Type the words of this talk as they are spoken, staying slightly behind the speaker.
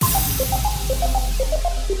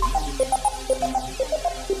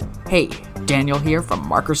Hey, Daniel here from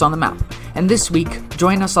Markers on the Map, and this week,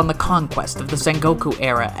 join us on the conquest of the Sengoku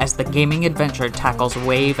era as the gaming adventure tackles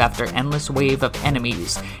wave after endless wave of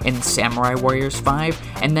enemies in Samurai Warriors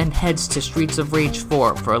 5, and then heads to Streets of Rage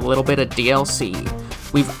 4 for a little bit of DLC.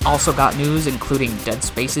 We've also got news including Dead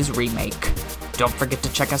Space's remake. Don't forget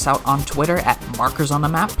to check us out on Twitter at Markers on the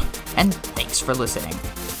Map, and thanks for listening.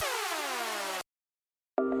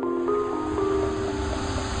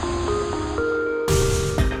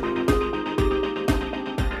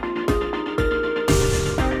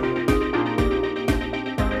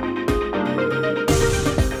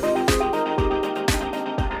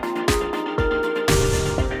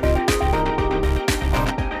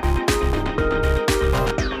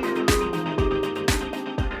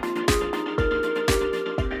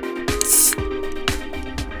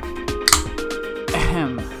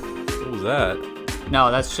 No,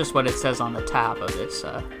 that's just what it says on the tab of this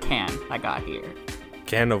can I got here.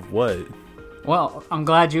 Can of what? Well, I'm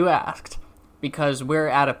glad you asked, because we're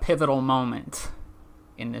at a pivotal moment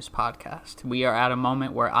in this podcast. We are at a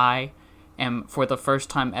moment where I am, for the first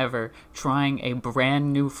time ever, trying a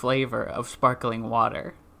brand new flavor of sparkling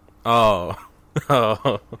water. Oh.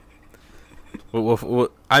 Well,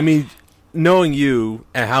 I mean, knowing you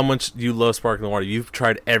and how much you love sparkling water, you've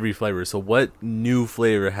tried every flavor. So what new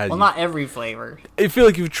flavor has Well, not every flavor. I feel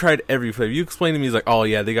like you've tried every flavor. You explained to me, like, oh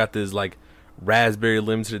yeah, they got this like raspberry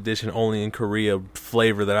limited edition only in Korea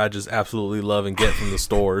flavor that I just absolutely love and get from the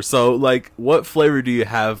store. So like, what flavor do you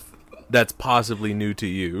have that's possibly new to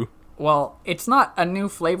you? Well, it's not a new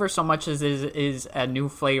flavor so much as is a new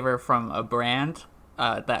flavor from a brand.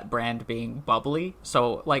 That brand being Bubbly.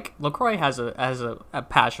 So, like, LaCroix has a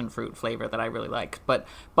passion fruit flavor that I really like, but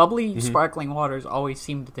bubbly sparkling waters always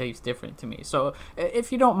seem to taste different to me. So,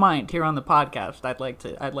 if you don't mind, here on the podcast, I'd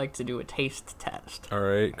like to do a taste test. All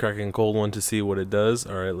right, cracking a cold one to see what it does.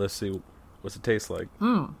 All right, let's see what's it taste like.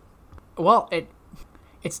 Well,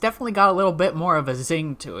 it's definitely got a little bit more of a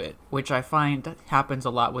zing to it, which I find happens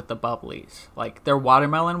a lot with the Bubblies. Like, their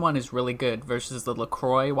watermelon one is really good versus the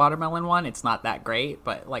LaCroix watermelon one. It's not that great,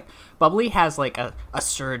 but, like, Bubbly has, like, a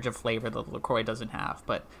surge of flavor that LaCroix doesn't have.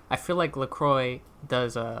 But I feel like LaCroix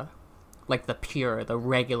does, like, the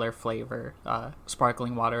regular flavor,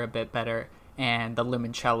 sparkling water a bit better, and the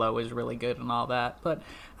limoncello is really good and all that. But,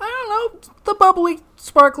 I don't know, the Bubbly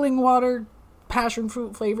sparkling water passion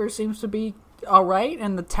fruit flavor seems to be all right,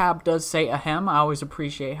 and the tab does say ahem. I always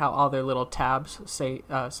appreciate how all their little tabs say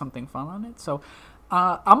something fun on it. So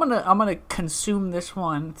I'm gonna consume this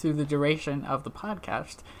one through the duration of the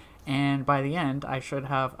podcast, and by the end, I should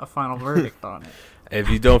have a final verdict on it. If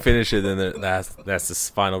you don't finish it, then that's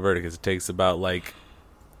the final verdict. It takes about like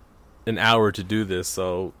an hour to do this.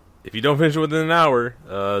 So if you don't finish it within an hour,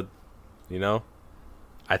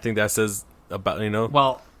 I think that says about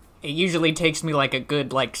Well, it usually takes me like a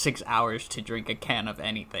good 6 hours to drink a can of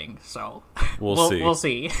anything, so we'll see. We'll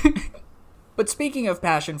see. But speaking of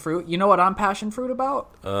passion fruit, you know what I'm passion fruit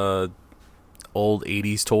about? Old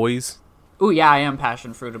 80s toys. Ooh, yeah, I am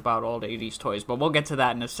passion fruit about old 80s toys, but we'll get to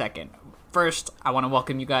that in a second. First, I want to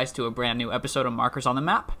welcome you guys to a brand new episode of Markers on the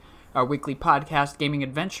Map, our weekly podcast gaming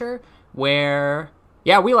adventure where,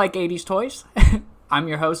 yeah, we like 80s toys. I'm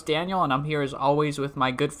your host, Daniel, and I'm here as always with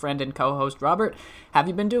my good friend and co-host, Robert. How have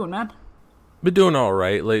you been doing, man? Been doing all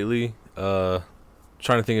right lately. Trying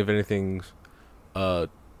to think if anything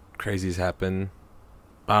crazy's happened.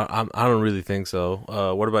 I don't really think so.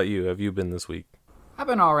 What about you? Have you been this week? I've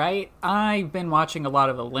been all right. I've been watching a lot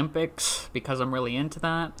of Olympics because I'm really into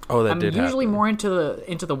that. Oh, I'm usually more into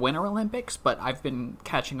the Winter Olympics, but I've been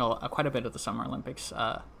catching quite a bit of the Summer Olympics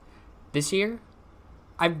this year.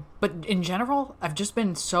 But in general, I've just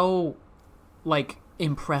been so,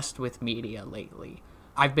 impressed with media lately.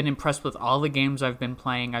 I've been impressed with all the games I've been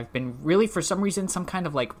playing. I've been really, for some reason, some kind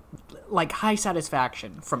of, high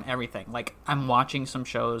satisfaction from everything. Like, I'm watching some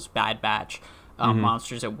shows, Bad Batch,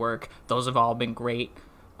 Monsters at Work. Those have all been great.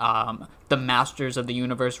 The Masters of the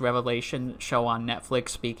Universe Revelation show on Netflix,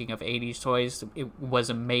 speaking of 80s toys, it was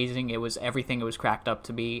amazing. It was everything it was cracked up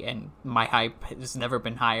to be, and my hype has never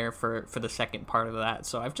been higher for the second part of that.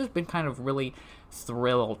 So I've just been kind of really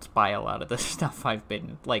thrilled by a lot of the stuff I've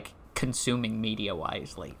been, consuming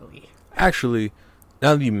media-wise lately. Actually,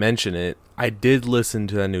 now that you mention it, I did listen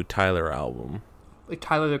to that new Tyler album. Like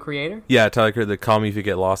Tyler, the Creator? Yeah, Tyler, the Call Me If You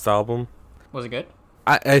Get Lost album. Was it good?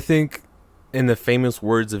 I think, in the famous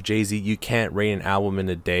words of Jay-Z, you can't rate an album in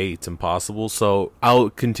a day. It's impossible. So I'll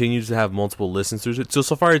continue to have multiple listens through it.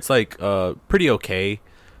 So far, it's pretty okay.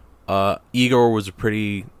 Igor was a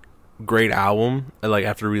pretty great album.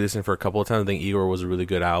 After re-listening for a couple of times, I think Igor was a really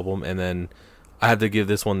good album. And then I had to give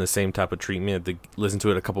this one the same type of treatment. I had to listen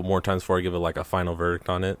to it a couple more times before I give it like a final verdict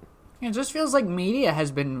on it. It just feels like media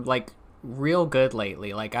has been like real good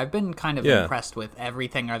lately. Like I've been kind of impressed with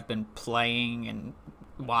everything I've been playing and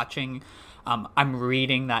watching. I'm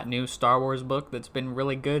reading that new Star Wars book that's been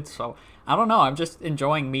really good. So I don't know. I'm just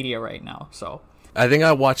enjoying media right now. So I think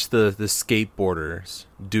I watched the skateboarders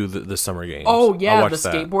do the summer games. oh yeah, the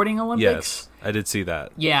skateboarding Olympics. Yes, I did see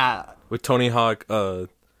that. Yeah, with Tony Hawk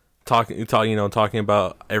talking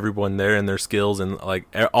about everyone there and their skills and like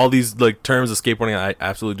all these like terms of skateboarding I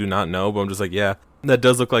absolutely do not know, but I'm just like, yeah, that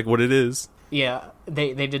does look like what it is. Yeah,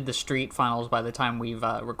 they did the street finals by the time we've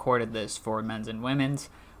recorded this for men's and women's.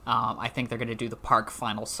 I think they're going to do the park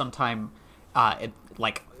finals sometime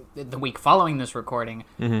like the week following this recording.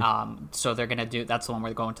 So they're going to do, that's the one where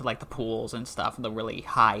they're going to like the pools and stuff, the really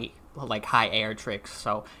high air tricks.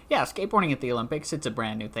 So yeah, skateboarding at the Olympics, it's a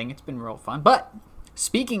brand new thing. It's been real fun. But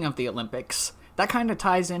speaking of the Olympics, that kind of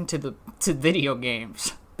ties into to video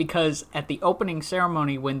games. Because at the opening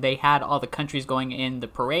ceremony, when they had all the countries going in the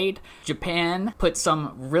parade, Japan put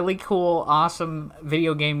some really cool, awesome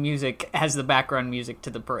video game music as the background music to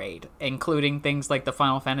the parade, including things like the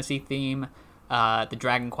Final Fantasy theme, the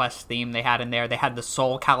Dragon Quest theme they had in there. They had the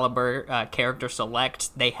Soul Calibur character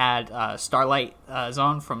select. They had Starlight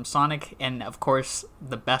Zone from Sonic, and of course,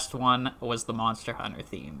 the best one was the Monster Hunter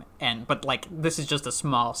theme. But like, this is just a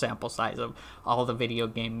small sample size of all the video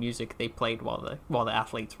game music they played while the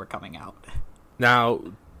athletes were coming out. Now,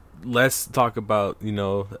 let's talk about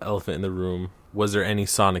the elephant in the room. Was there any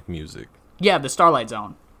Sonic music? Yeah, the Starlight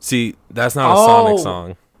Zone. See, that's not a Sonic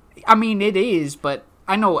song. I mean, it is, but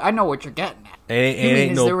I know what you're getting at.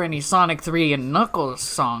 Is there any Sonic 3 and Knuckles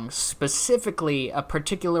songs, specifically a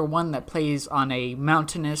particular one that plays on a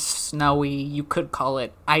mountainous, snowy, you could call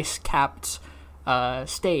it ice-capped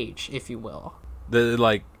stage, if you will?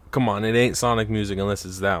 Come on, it ain't Sonic music unless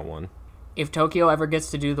it's that one. If Tokyo ever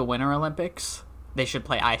gets to do the Winter Olympics, they should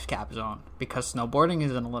play Ice Cap Zone, because snowboarding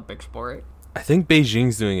is an Olympic sport. I think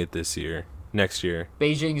Beijing's doing it next year.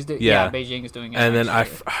 Beijing's doing it. And then I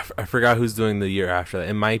forgot who's doing the year after that.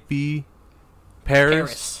 It might be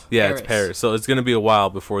Paris. Yeah, Paris. It's Paris. So it's going to be a while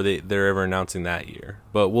before they're ever announcing that year.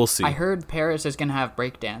 But we'll see. I heard Paris is going to have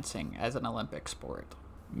breakdancing as an Olympic sport.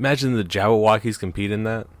 Imagine the Jabberwockies compete in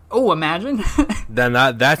that. Oh, imagine. Then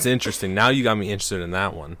that's interesting. Now you got me interested in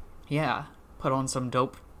that one. Yeah. Put on some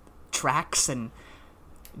dope tracks and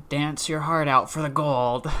dance your heart out for the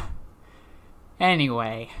gold.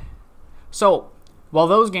 Anyway. So, while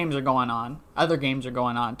those games are going on, other games are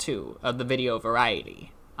going on too, of the video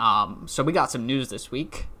variety. So we got some news this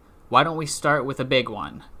week. Why don't we start with a big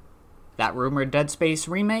one? That rumored Dead Space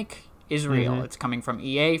remake is real. Mm-hmm. It's coming from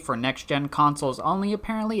EA for next-gen consoles only,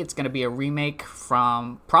 apparently. It's going to be a remake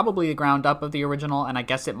from probably the ground up of the original, and I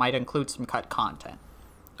guess it might include some cut content.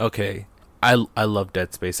 Okay. I love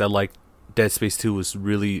Dead Space. I like Dead Space 2 was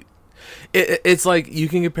really... It's like you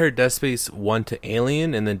can compare Dead Space 1 to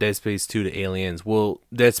Alien and then Dead Space 2 to Aliens. Well,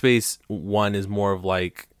 Dead Space 1 is more of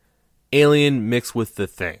like Alien mixed with The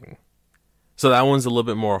Thing. So that one's a little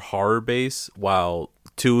bit more horror based, while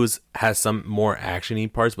 2 has some more action-y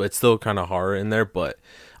parts, but it's still kind of horror in there. But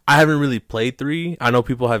I haven't really played 3. I know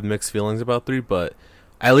people have mixed feelings about 3, but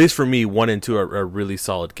at least for me, 1 and 2 are really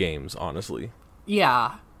solid games, honestly.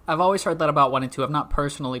 Yeah. I've always heard that about 1 and 2. I've not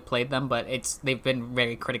personally played them, but they've been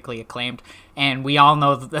very critically acclaimed. And we all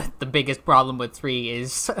know that the biggest problem with 3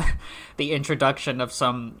 is the introduction of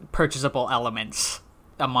some purchasable elements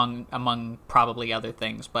among probably other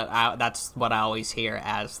things. But that's what I always hear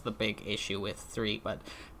as the big issue with 3. But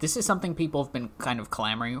this is something people have been kind of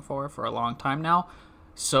clamoring for a long time now.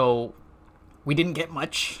 So we didn't get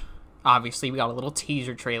much. Obviously, we got a little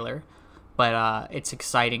teaser trailer. But it's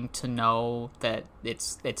exciting to know that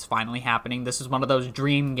it's finally happening. This is one of those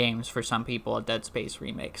dream games for some people, a Dead Space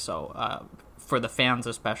remake. So for the fans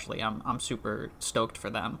especially, I'm super stoked for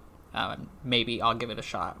them. Maybe I'll give it a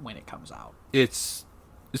shot when it comes out. It's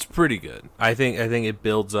pretty good. I think it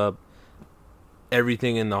builds up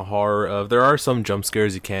everything in the horror of... There are some jump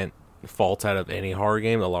scares you can't fault out of any horror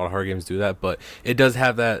game. A lot of horror games do that, but it does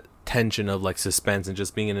have that tension of like suspense and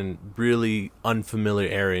just being in a really unfamiliar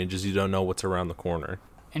area and just you don't know what's around the corner.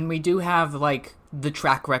 And we do have like the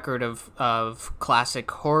track record of classic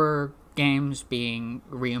horror games being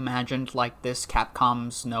reimagined like this.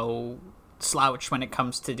 Capcom's no slouch when it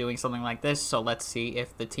comes to doing something like this, so let's see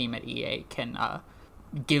if the team at EA can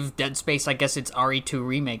give Dead Space, I guess, its RE2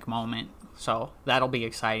 remake moment. So that'll be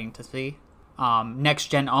exciting to see. Next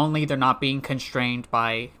gen only, they're not being constrained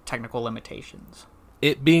by technical limitations.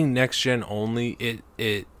 It being next gen only, it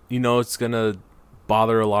it's gonna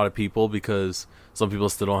bother a lot of people because some people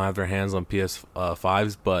still don't have their hands on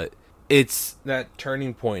PS5s, but it's that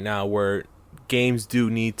turning point now where games do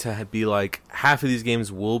need to be like, half of these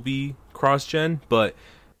games will be cross-gen, but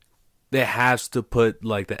it has to put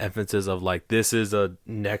like the emphasis of like, this is a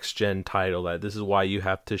next-gen title, that this is why you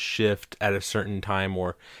have to shift at a certain time,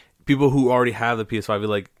 or people who already have the PS5 are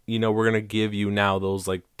like, you know, we're gonna give you now those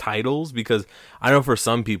like titles, because I know for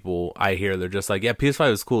some people I hear they're just like, yeah,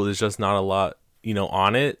 PS5 is cool, there's just not a lot, you know,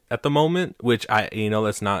 on it at the moment, which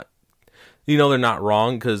that's not, you know, they're not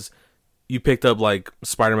wrong, because you picked up like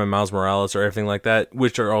Spider-Man Miles Morales or everything like that,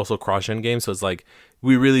 which are also cross-gen games, so it's like,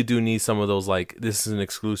 we really do need some of those, like, this is an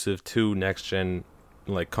exclusive to next-gen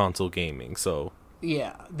like console gaming. So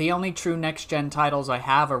yeah, the only true next-gen titles I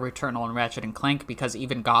have are Returnal and Ratchet and Clank, because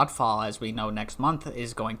even Godfall, as we know, next month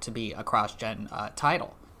is going to be a cross-gen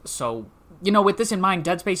title. So, you know, with this in mind,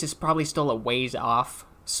 Dead Space is probably still a ways off,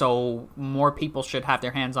 so more people should have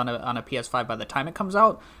their hands on a PS5 by the time it comes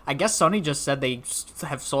out. I guess Sony just said they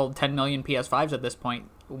have sold 10 million PS5s at this point,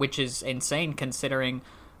 which is insane considering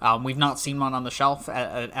we've not seen one on the shelf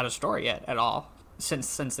at a store yet at all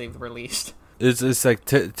since they've released. it's like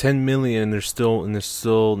 10 million, and they're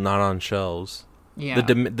still not on shelves. Yeah.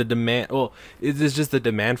 The demand, well, it's just the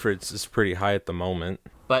demand for it is pretty high at the moment.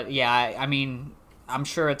 But yeah, I mean, I'm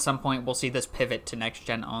sure at some point we'll see this pivot to next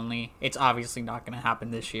gen only. It's obviously not going to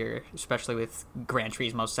happen this year, especially with Gran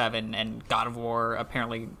Turismo 7 and God of War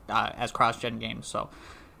apparently as cross-gen games. So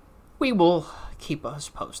we will keep us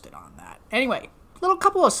posted on that. Anyway, little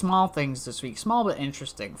couple of small things this week, small but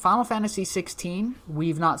interesting. Final Fantasy 16,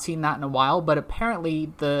 we've not seen that in a while, but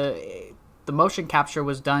apparently the motion capture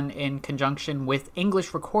was done in conjunction with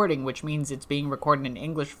English recording, which means it's being recorded in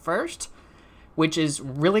English first, which is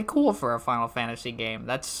really cool for a Final Fantasy game.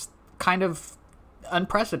 That's kind of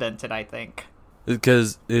unprecedented, I think.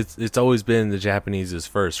 Because it's always been the Japanese is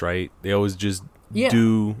first, right? They always just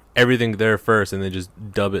do everything there first and then just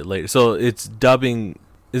dub it later. So it's dubbing.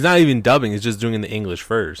 It's not even dubbing. It's just doing it in the English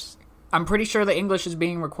first. I'm pretty sure the English is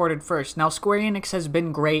being recorded first. Now, Square Enix has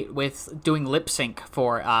been great with doing lip sync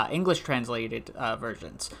for English translated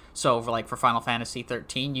versions. So, for Final Fantasy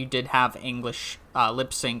 13, you did have English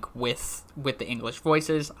lip sync with the English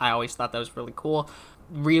voices. I always thought that was really cool.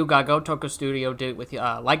 Ryuga Gotoku Studio did it with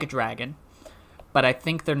Like a Dragon, but I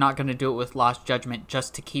think they're not going to do it with Lost Judgment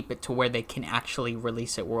just to keep it to where they can actually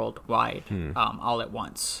release it worldwide all at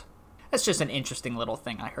once. That's just an interesting little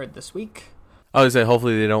thing I heard this week. I would say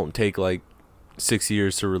hopefully they don't take 6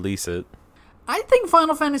 years to release it. I think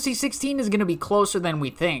Final Fantasy 16 is going to be closer than we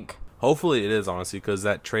think. Hopefully it is, honestly, because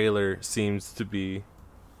that trailer seems to be,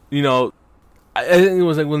 I think it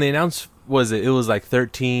was when they announced, it was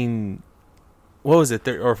 13, what was it,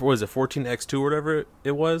 or was it 14X2 or whatever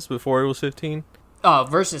it was before it was 15?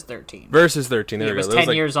 Versus 13. Versus 13, there it we go. Was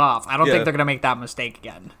 10 years off. I don't think they're going to make that mistake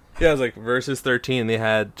again. Yeah, it was Versus 13, and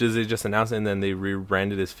they just announced it, and then they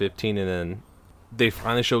rebranded as 15, and then they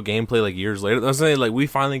finally show gameplay years later. That's saying we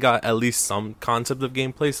finally got at least some concept of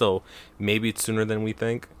gameplay, so maybe it's sooner than we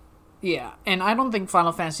think. Yeah, and I don't think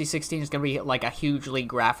Final Fantasy 16 is going to be a hugely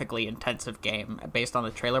graphically intensive game based on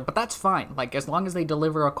the trailer, but that's fine. As long as they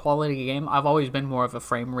deliver a quality game, I've always been more of a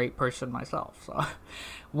frame rate person myself. So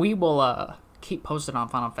we will keep posted on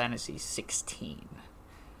Final Fantasy 16.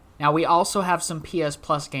 Now, we also have some PS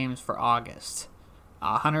Plus games for August.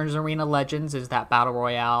 Hunter's Arena Legends is that battle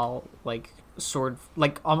royale, sword,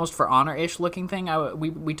 almost For Honor-ish looking thing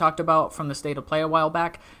we talked about from the State of Play a while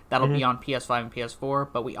back. That'll be on PS5 and PS4,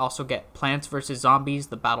 but we also get Plants vs. Zombies,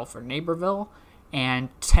 The Battle for Neighborville, and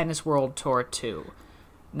Tennis World Tour 2.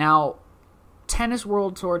 Now, Tennis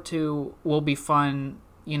World Tour 2 will be fun,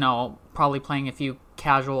 probably playing a few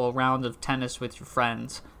casual rounds of tennis with your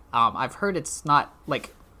friends. I've heard it's not,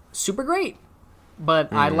 super great,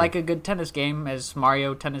 but I like a good tennis game, as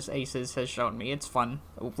Mario Tennis Aces has shown me. It's fun.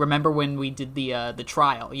 Remember when we did the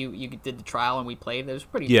trial? You did the trial and we played. It was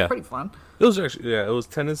pretty fun. It was actually it was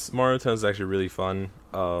tennis. Mario Tennis is actually really fun.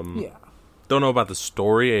 Don't know about the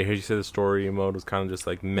story. I heard you say the story mode was kind of just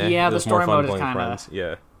meh. Yeah, it was the story more fun mode is playing kind friends.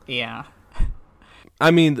 Yeah.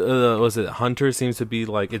 I mean, was it Hunter seems to be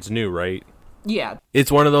it's new, right? Yeah.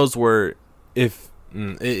 It's one of those where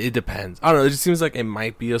it depends. I don't know. It just seems like it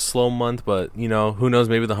might be a slow month, but who knows?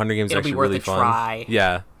 Maybe the Hunter game's actually really fun. Try.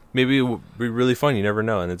 Yeah, maybe it would be really fun. You never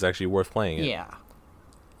know, and it's actually worth playing it. Yeah.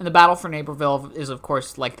 And the Battle for Neighborville is, of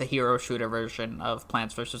course, the hero shooter version of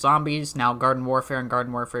Plants vs. Zombies. Now, Garden Warfare and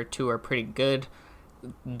Garden Warfare 2 are pretty good.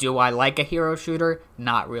 Do I like a hero shooter?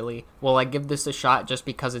 Not really. Will I give this a shot just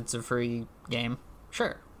because it's a free game?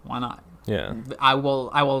 Sure, why not? Yeah. I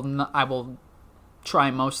will try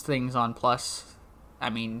most things on Plus. I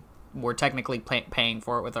mean, we're technically paying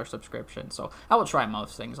for it with our subscription. So I will try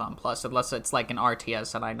most things on Plus, unless it's like an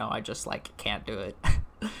RTS and I know I just like can't do it.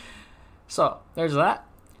 So there's that.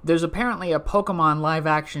 There's apparently a Pokemon live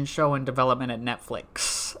action show in development at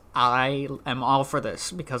Netflix. I am all for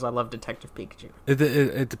this because I love Detective Pikachu.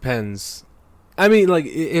 It depends. I mean, like,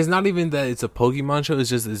 it's not even that it's a Pokemon show. It's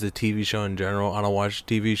just it's a TV show in general. I don't watch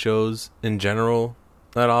TV shows in general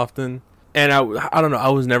that often. And I don't know. I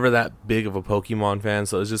was never that big of a Pokemon fan,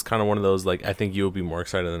 so it's just kind of one of those, like, I think you'll be more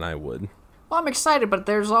excited than I would. Well, I'm excited, but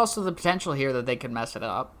there's also the potential here that they could mess it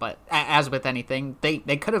up. But as with anything, they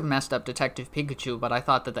could have messed up Detective Pikachu, but I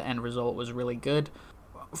thought that the end result was really good.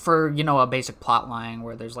 For, a basic plot line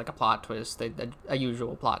where there's like a plot twist, a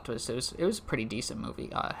usual plot twist. It was a pretty decent movie.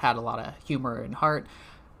 Had a lot of humor and heart.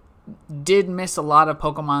 Did miss a lot of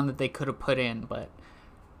Pokemon that they could have put in, but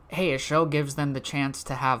hey, a show gives them the chance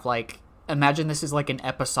to have, like, imagine this is like an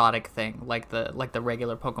episodic thing, like the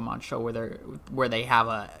regular Pokemon show where they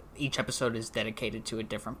have each episode is dedicated to a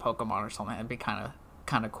different Pokemon or something. That'd be kind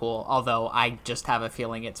of cool. Although I just have a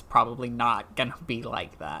feeling it's probably not gonna be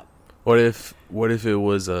like that. What if it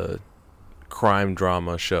was a crime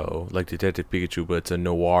drama show like Detective Pikachu, but it's a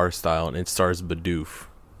noir style and it stars Bidoof?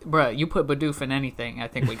 Bruh, you put Bidoof in anything, I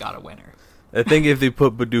think we got a winner. I think if they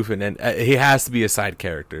put Bidoof in, he has to be a side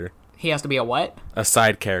character. He has to be a what? A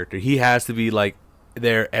side character. He has to be like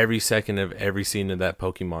there every second of every scene of that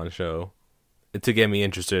Pokemon show to get me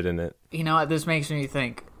interested in it. You know what? This makes me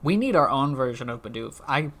think we need our own version of Bidoof.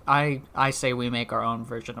 I say we make our own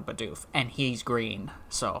version of Bidoof, and he's green,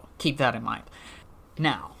 so keep that in mind.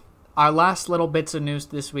 Now, our last little bits of news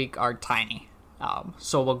this week are tiny,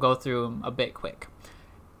 so we'll go through them a bit quick.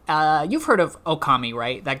 You've heard of Okami,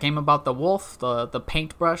 right? That game about the wolf, the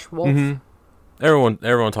paintbrush wolf? Mm-hmm.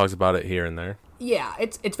 Everyone talks about it here and there. Yeah,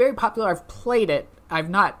 it's very popular. I've played it. I've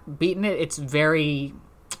not beaten it. It's very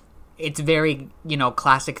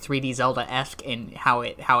classic 3D Zelda-esque in how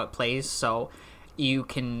it plays. So you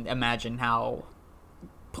can imagine how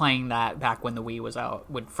playing that back when the Wii was out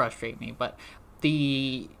would frustrate me. But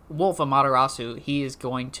the Wolf Amaterasu, he is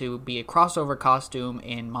going to be a crossover costume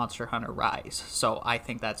in Monster Hunter Rise. So I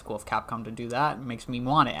think that's cool of Capcom to do that. It makes me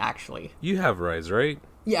want it, actually. You have Rise, right?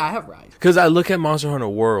 Yeah, I have Rise. Because I look at Monster Hunter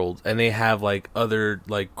World, and they have, like, other,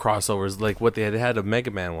 like, crossovers. Like, what they had a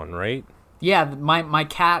Mega Man one, right? Yeah, my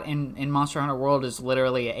cat in Monster Hunter World is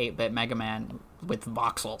literally an 8-bit Mega Man with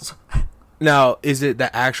voxels. Now, is it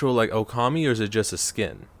the actual, like, Okami, or is it just a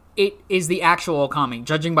skin? It is the actual Okami.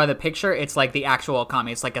 Judging by the picture, it's like the actual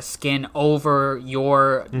Okami. It's like a skin over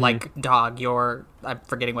your, like, dog, I'm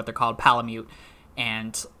forgetting what they're called, Palamute,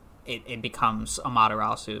 and it becomes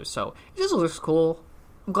Amaterasu. So it just looks cool.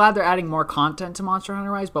 I'm glad they're adding more content to Monster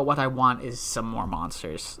Hunter Rise, but what I want is some more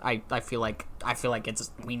monsters. I feel like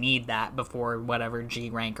we need that before whatever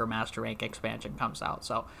G rank or Master Rank expansion comes out.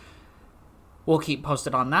 So we'll keep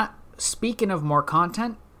posted on that. Speaking of more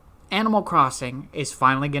content, Animal Crossing is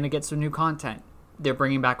finally going to get some new content. They're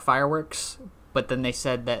bringing back fireworks, but then they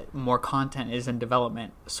said that more content is in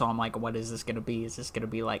development. So I'm like, what is this going to be? Is this going to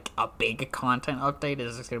be like a big content update?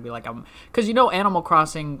 Is this going to be like because Animal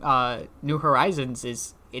Crossing New Horizons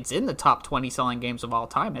it's in the top 20 selling games of all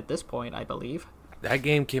time at this point, I believe. That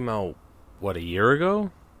game came out, what, a year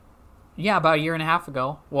ago? Yeah, about a year and a half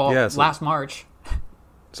ago. Well, yeah, last March.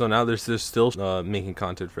 So now they're still making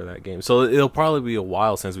content for that game. So it'll probably be a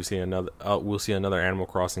while since we'll see another Animal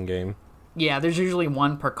Crossing game. Yeah, there's usually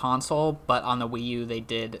one per console, but on the Wii U they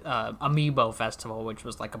did Amiibo Festival, which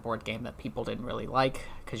was like a board game that people didn't really like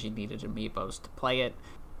because you needed Amiibos to play it.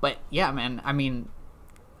 But yeah, man, I mean,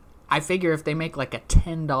 I figure if they make like a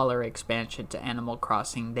 $10 expansion to Animal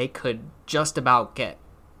Crossing, they could just about get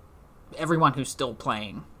everyone who's still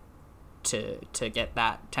playing to get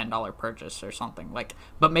that $10 purchase or something. Like,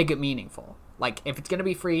 but make it meaningful. Like, if it's gonna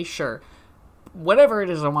be free, sure. Whatever it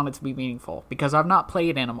is, I want it to be meaningful because I've not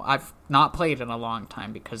played in a long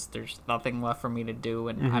time because there's nothing left for me to do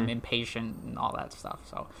and I'm impatient and all that stuff.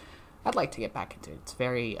 So I'd like to get back into it. It's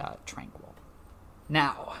very tranquil.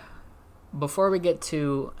 Now, before we get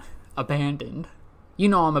to Abandoned,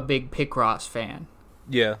 I'm a big Picross fan.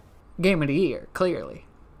 Yeah. Game of the year, clearly.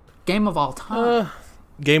 Game of all time.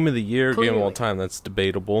 Game of the year, clearly. Game of all time, that's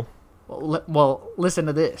debatable. Well, listen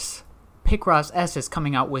to this. Picross S is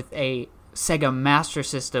coming out with a Sega Master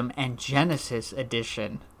System and Genesis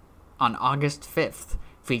edition on August 5th,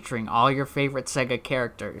 featuring all your favorite Sega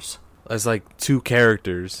characters. That's like 2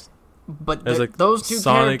 characters. But those 2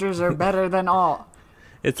 Sonic. Characters are better than all.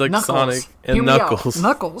 It's like Knuckles. Sonic and Hear Knuckles.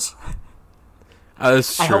 Knuckles.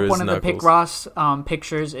 That's true. I hope one of Knuckles. the Picross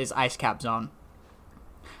pictures is Ice Cap Zone.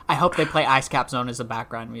 I hope they play Ice Cap Zone as the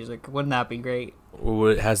background music. Wouldn't that be great?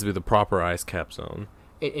 Well, it has to be the proper Ice Cap Zone.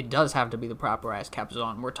 It does have to be the proper Ice Cap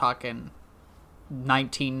Zone. We're talking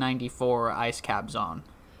 1994 Ice Cap Zone.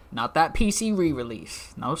 Not that PC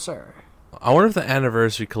re-release. No, sir. I wonder if the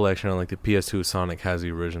Anniversary Collection on like the PS2 Sonic has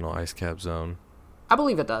the original Ice Cap Zone. I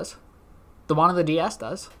believe it does. The one on the DS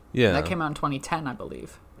does. Yeah. That came out in 2010, I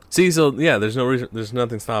believe. See, so yeah, there's no reason, there's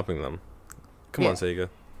nothing stopping them. Come on, Sega.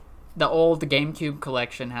 The GameCube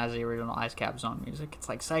collection has the original Ice Cap Zone music. It's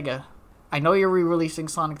like, Sega, I know you're re-releasing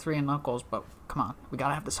Sonic 3 and Knuckles, but come on, we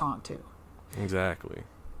gotta have the song too. Exactly.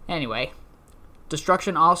 Anyway,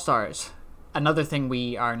 Destruction All-Stars. Another thing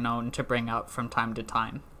we are known to bring up from time to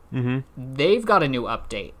time. Mm-hmm. They've got a new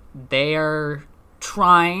update. They're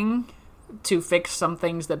trying to fix some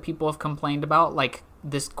things that people have complained about, like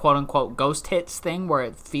this quote-unquote ghost hits thing where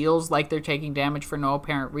it feels like they're taking damage for no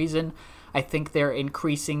apparent reason. I think they're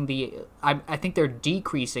increasing I think they're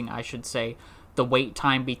decreasing, I should say, the wait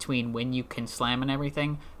time between when you can slam and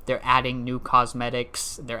everything. They're adding new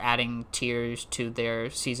cosmetics. They're adding tiers to their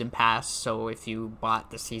season pass. So if you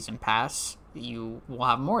bought the season pass, you will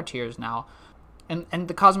have more tiers now. And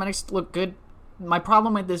the cosmetics look good. My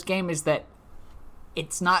problem with this game is that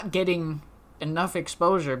it's not getting enough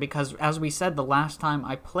exposure because, as we said the last time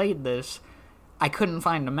I played this, I couldn't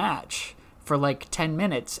find a match for like 10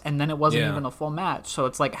 minutes, and then it wasn't even a full match. So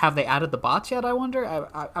it's like, have they added the bots yet, I wonder?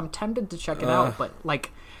 I'm tempted to check it out, but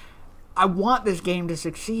like, I want this game to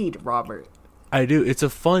succeed, Robert. I do. It's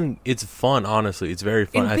fun, honestly. It's very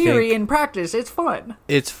fun. In theory, in practice, it's fun.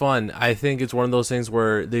 It's fun. I think it's one of those things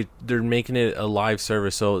where they're making it a live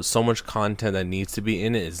service, so much content that needs to be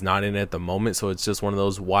in it is not in it at the moment, so it's just one of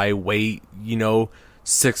those, why wait,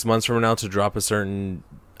 6 months from now to drop a certain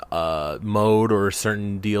mode or a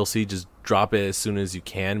certain DLC? Just drop it as soon as you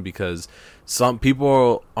can, because some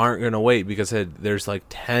people aren't going to wait, because there's like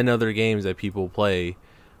 10 other games that people play.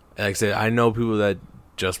 Like I said, I know people that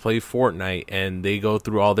just play Fortnite and they go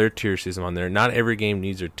through all their tier system on there. Not every game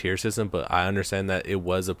needs a tier system, but I understand that it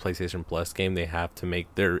was a PlayStation Plus game. They have to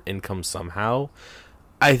make their income somehow.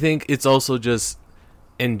 I think it's also just,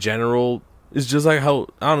 in general, it's just like how,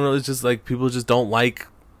 I don't know, it's just like people just don't like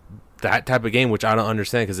that type of game, which I don't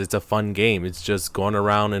understand, because it's a fun game. It's just going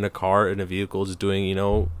around in a car, in a vehicle, just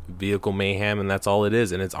doing, vehicle mayhem, and that's all it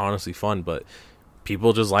is, and it's honestly fun, but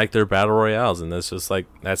people just like their battle royales, and that's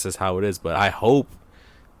just how it is. But I hope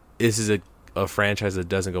this is a franchise that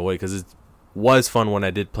doesn't go away, because it was fun when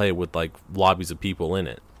I did play it with like lobbies of people in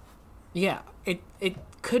it. Yeah, it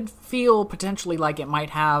could feel potentially like it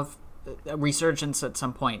might have a resurgence at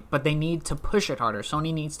some point, but they need to push it harder.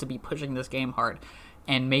 Sony needs to be pushing this game hard,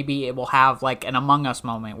 and maybe it will have like an Among Us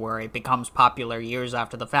moment where it becomes popular years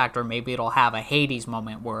after the fact, or maybe it'll have a Hades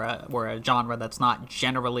moment where a genre that's not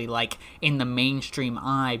generally like in the mainstream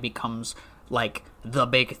eye becomes like the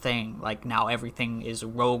big thing. Like now everything is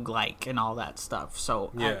roguelike and all that stuff.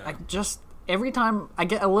 So yeah. I just, every time I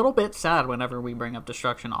get a little bit sad whenever we bring up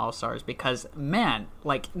Destruction All-Stars, because man,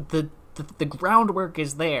 like the groundwork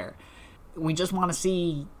is there. We just want to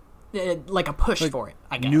see like a push for it,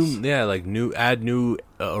 I guess. Add new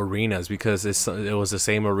arenas, because it was the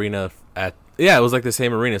same arena it was like the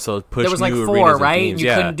same arena, so push there was like new 4, right?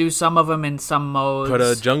 You couldn't do some of them in some modes. Put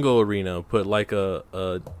a jungle arena, put like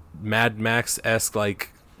a Mad Max-esque,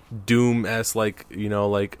 like Doom-esque, like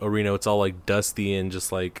like arena. It's all like dusty, and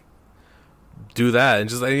just like do that, and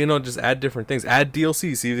just like just add different things, add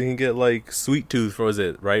DLC, see if you can get like Sweet Tooth,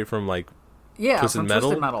 from like Twisted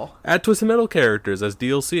Metal. Add Twisted Metal characters as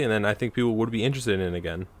DLC, and then I think people would be interested in it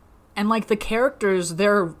again. And like the characters,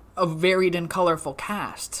 they're a varied and colorful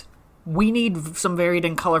cast. We need some varied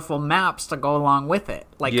and colorful maps to go along with it.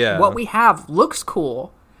 Like what we have looks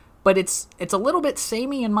cool, but it's a little bit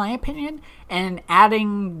samey in my opinion. And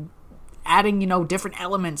adding different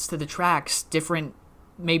elements to the tracks, different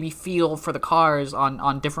maybe feel for the cars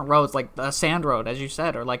on different roads, like a sand road, as you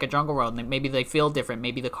said, or like a jungle road. Maybe they feel different.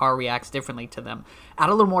 Maybe the car reacts differently to them. Add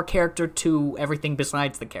a little more character to everything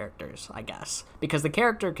besides the characters, I guess, because the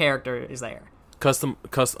character is there.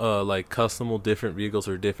 Customable different vehicles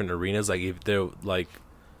or different arenas. Like if they're like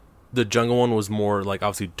the jungle one was more like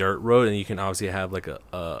obviously dirt road, and you can obviously have like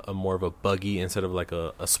a more of a buggy instead of like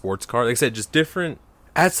a sports car. Like I said, just different.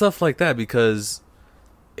 Add stuff like that, because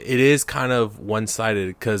it is kind of one-sided,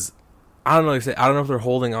 because I don't know. Like I said, I don't know if they're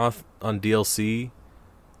holding off on DLC,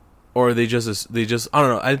 or they just I don't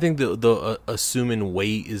know. I think the assuming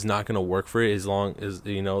wait is not going to work for it as long as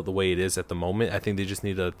the way it is at the moment. I think they just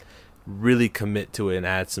need to really commit to it and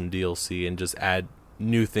add some DLC and just add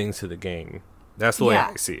new things to the game. That's the way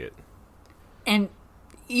I see it. And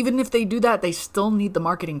even if they do that, they still need the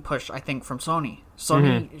marketing push, I think, from Sony.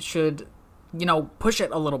 Sony should, push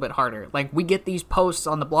it a little bit harder. Like, we get these posts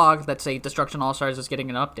on the blog that say Destruction All-Stars is getting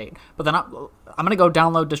an update. But then I'm going to go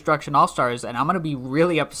download Destruction All-Stars, and I'm going to be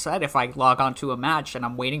really upset if I log on to a match and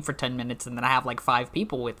I'm waiting for 10 minutes and then I have, 5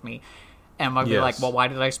 people with me. And I'm going to be like, well, why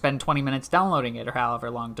did I spend 20 minutes downloading it, or however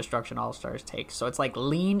long Destruction All-Stars takes? So it's like,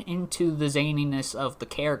 lean into the zaniness of the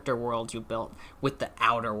character world you built with the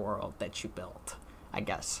outer world that you built, I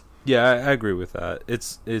guess. Yeah, I agree with that.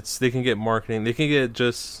 It's they can get marketing. They can get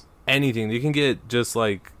just anything. They can get just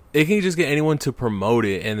they can just get anyone to promote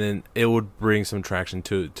it, and then it would bring some traction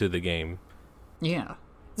to the game. Yeah.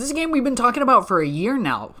 This is a game we've been talking about for a year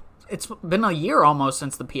now. It's been a year almost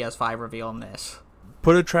since the PS5 reveal on this.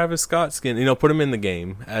 Put a Travis Scott skin, put him in the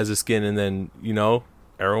game as a skin, and then,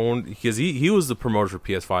 everyone, because he was the promoter for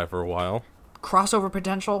PS5 for a while. Crossover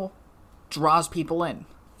potential draws people in.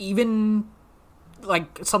 Even,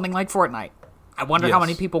 something like Fortnite. I wonder how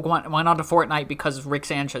many people went onto Fortnite because Rick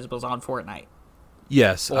Sanchez was on Fortnite.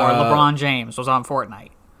 Yes. Or LeBron James was on Fortnite.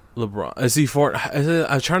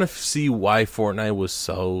 I'm trying to see why Fortnite was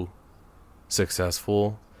so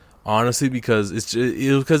successful. Honestly, because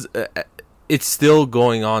it's still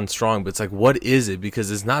going on strong, but it's what is it?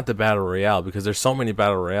 Because it's not the Battle Royale, because there's so many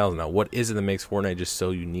Battle Royales now. What is it that makes Fortnite just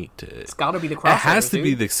so unique to it? It's got to be the crossovers, It has to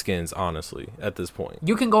be the skins, honestly, at this point.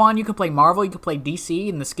 You can go on, you can play Marvel, you can play DC,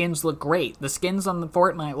 and the skins look great. The skins on the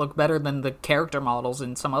Fortnite look better than the character models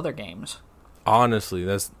in some other games. Honestly,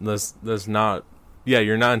 that's not... Yeah,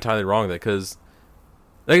 you're not entirely wrong with that, because...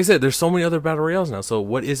 Like I said, there's so many other Battle Royales now, so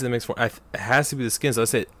what is it that makes Fortnite... It has to be the skins. I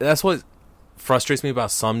said, that's what frustrates me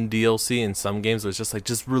about some DLC in some games, where it's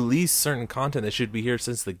just release certain content that should be here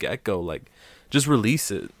since the get-go. Just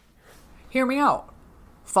release it. Hear me out.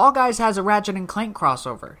 Fall Guys has a Ratchet and Clank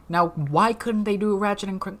crossover. Now, why couldn't they do a Ratchet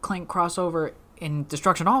and Clank crossover in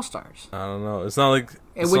Destruction All-Stars? I don't know. It's not like...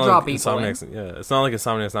 It would draw people in. Yeah, it's not like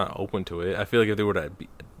Insomniac's not open to it. I feel like if they were to...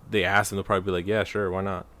 They asked them, they'll probably be like, yeah, sure, why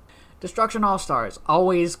not? Destruction All-Stars.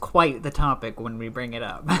 Always quite the topic when we bring it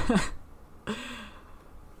up.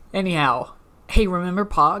 Anyhow... Hey, remember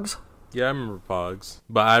Pogs? Yeah, I remember Pogs.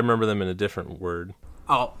 But I remember them in a different word.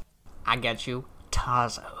 Oh, I get you.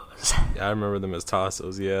 Tazos. Yeah, I remember them as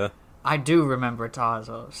Tassos, yeah. I do remember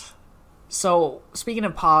Tazos. So, speaking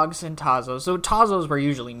of Pogs and Tazos, so Tazos were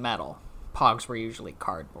usually metal. Pogs were usually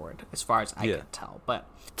cardboard, as far as I could tell. But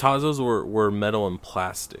Tazos were metal and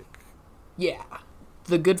plastic. Yeah.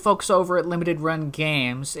 The good folks over at Limited Run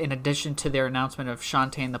Games, in addition to their announcement of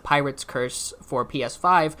Shantae and the Pirate's Curse for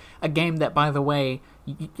PS5, a game that, by the way,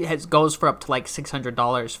 goes for up to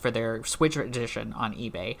 $600 for their Switch edition on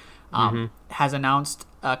eBay, has announced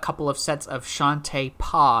a couple of sets of Shantae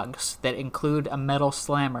Pogs that include a metal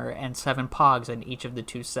slammer and 7 Pogs in each of the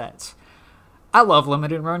 2 sets. I love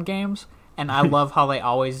Limited Run Games, and I love how they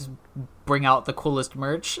always bring out the coolest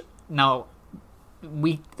merch. Now,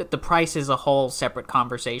 the price is a whole separate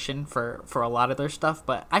conversation for a lot of their stuff,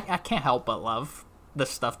 but I can't help but love the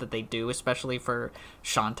stuff that they do, especially for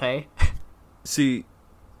Shantae. See,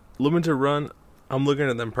 Limited Run, I'm looking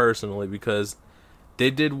at them personally because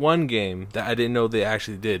they did one game that I didn't know they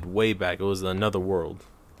actually did way back. It was Another World.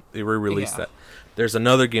 They re-released that. There's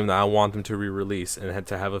another game that I want them to re-release and had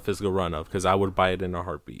to have a physical run of, because I would buy it in a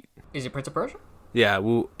heartbeat. Is it Prince of Persia? Yeah,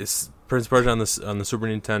 it's Prince of Persia on the Super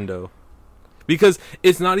Nintendo. Because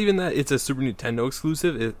it's not even that it's a Super Nintendo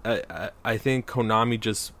exclusive. I think Konami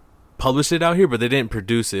just published it out here, but they didn't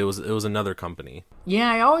produce it. It was another company.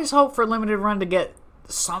 Yeah, I always hope for Limited Run to get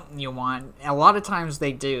something you want. A lot of times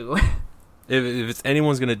they do. If it's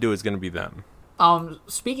anyone's going to do it, it's going to be them.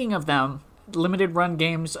 Speaking of them, Limited Run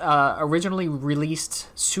Games originally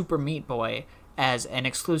released Super Meat Boy as an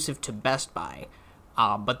exclusive to Best Buy.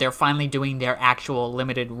 But they're finally doing their actual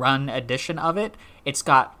Limited Run edition of it. It's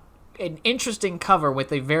got an interesting cover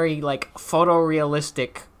with a very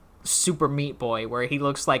photorealistic Super Meat Boy where he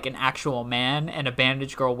looks like an actual man and a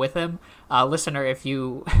bandage girl with him. Listener, if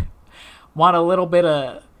you want a little bit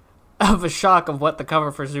of a shock of what the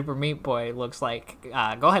cover for Super Meat Boy looks like, go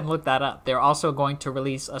ahead and look that up. They're also going to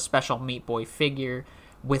release a special Meat Boy figure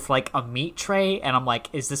with a meat tray, and I'm like,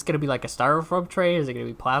 is this going to be a styrofoam tray? Is it going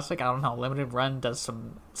to be plastic? I don't know. Limited Run does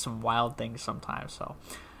some wild things sometimes, so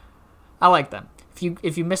I like them.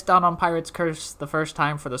 If you missed out on Pirate's Curse the first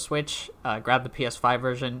time for the Switch, grab the PS5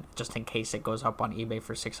 version just in case it goes up on eBay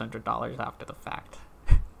for $600 after the fact.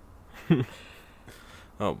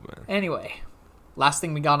 Oh man. Anyway, last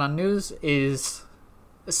thing we got on news is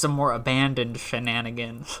some more Abandoned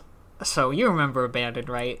shenanigans. So you remember Abandoned,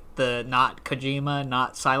 right? The not Kojima,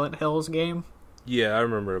 not Silent Hills game? Yeah, I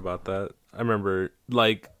remember about that. I remember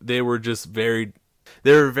they were just very...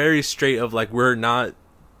 They're very straight of like, we're not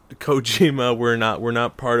Kojima, we're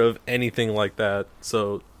not part of anything like that.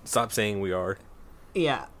 So stop saying we are.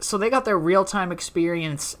 Yeah, so they got their real-time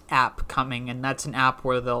experience app coming, and that's an app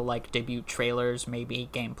where they'll like debut trailers, maybe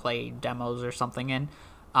gameplay demos or something in.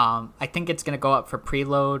 I think it's going to go up for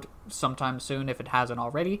preload sometime soon if it hasn't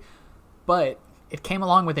already. But it came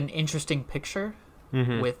along with an interesting picture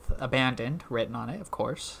with Abandoned written on it, of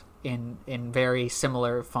course, in very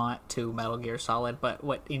similar font to Metal Gear Solid. But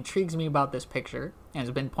what intrigues me about this picture, and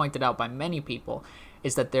has been pointed out by many people,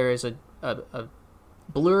 is that there is a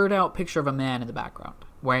blurred out picture of a man in the background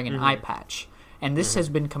wearing an eye patch. And this has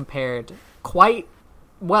been compared quite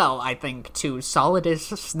well, I think, to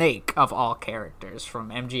Solidus Snake of all characters from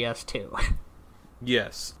MGS2.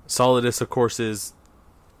 Yes. Solidus, of course, is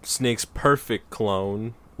Snake's perfect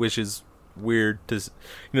clone, which is weird to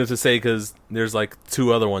say because there's like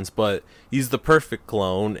two other ones, but he's the perfect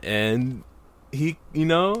clone, and he,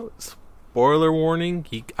 spoiler warning,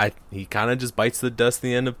 he kind of just bites the dust at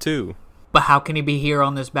the end of 2. But how can he be here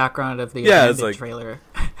on this background of the Abandoned trailer?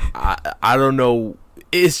 I don't know.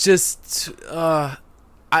 It's just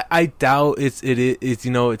I doubt it's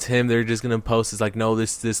it's him. They're just gonna post. It's like, no,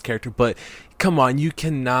 this character. But come on, you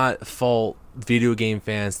cannot fault video game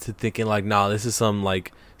fans to thinking like, nah, this is some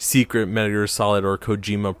like secret Metal Gear Solid or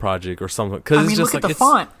Kojima project or something. Because it's just look at the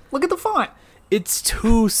font. Look at the font. It's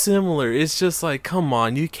too similar. It's just like, come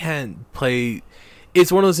on, you can't play. It's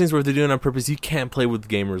one of those things where if they're doing it on purpose, you can't play with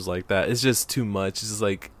gamers like that. It's just too much. It's just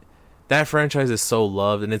like, that franchise is so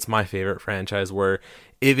loved, and it's my favorite franchise, where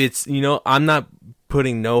if it's, I'm not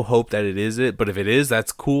putting no hope that it is it, but if it is,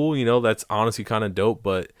 that's cool, that's honestly kind of dope,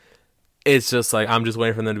 but it's just like, I'm just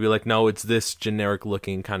waiting for them to be like, no, it's this generic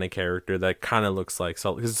looking kind of character that kind of looks like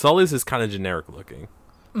Solid, because Solid is kind of generic looking.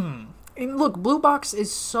 And look, Blue Box is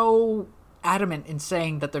so adamant in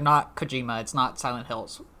saying that they're not Kojima, it's not Silent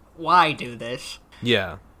Hills. Why do this?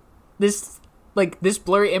 Yeah. This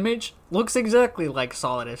blurry image looks exactly like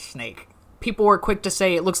Solidus Snake. People were quick to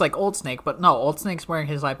say it looks like Old Snake, but no, Old Snake's wearing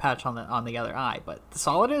his eye patch on the other eye. But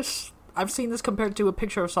Solidus, I've seen this compared to a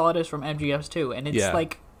picture of Solidus from MGS2, and it's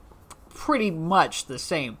like pretty much the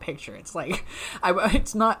same picture. It's like,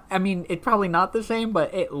 it's not, it's probably not the same,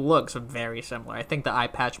 but it looks very similar. I think the eye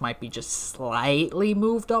patch might be just slightly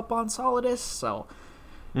moved up on Solidus, so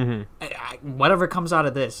whatever comes out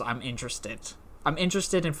of this, I'm interested. I'm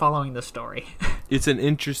interested in following the story. It's an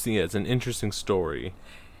interesting story.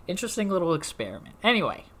 Interesting little experiment.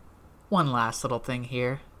 Anyway, one last little thing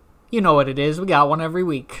here. You know what it is. We got one every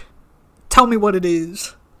week. Tell me what it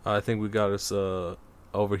is. I think we got us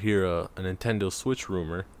over here a Nintendo Switch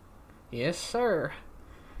rumor. Yes, sir.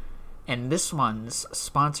 And this one's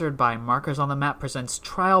sponsored by Markers on the Map presents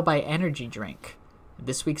Trial by Energy Drink.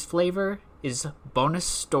 This week's flavor is Bonus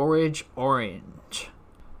Storage Orange.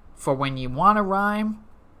 For when you want to rhyme,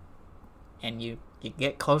 and you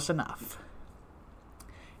get close enough.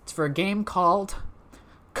 It's for a game called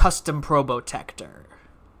Custom Probotector.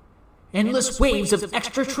 Endless waves of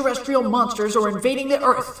extraterrestrial monsters are invading the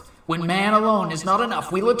Earth. When man alone is not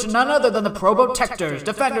enough, we look to none other than the Probotectors,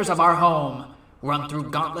 defenders of our home. Run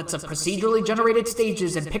through gauntlets of procedurally generated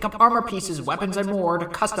stages and pick up armor pieces, weapons, and more to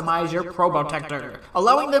customize your Probotector,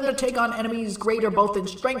 allowing them to take on enemies greater both in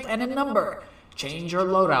strength and in number. Change your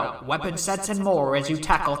loadout, weapon sets, and more as you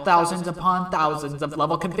tackle thousands upon thousands of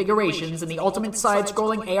level configurations in the ultimate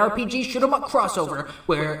side-scrolling ARPG shoot-'em-up crossover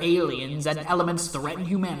where aliens and elements threaten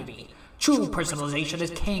humanity. True personalization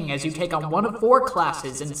is king as you take on one of 4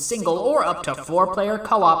 classes in single or up to 4-player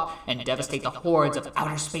co-op and devastate the hordes of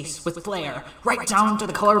outer space with flair, right down to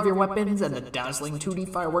the color of your weapons and the dazzling 2D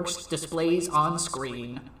fireworks displays on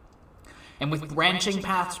screen. And with branching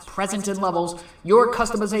paths present in levels, your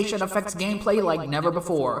customization affects gameplay like never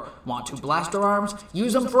before. Want 2 blaster arms?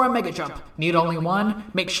 Use them for a mega jump. Need only one?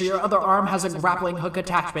 Make sure your other arm has a grappling hook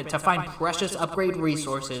attachment to find precious upgrade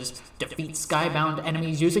resources. Defeat skybound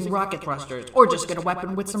enemies using rocket thrusters, or just get a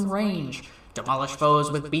weapon with some range. Demolish foes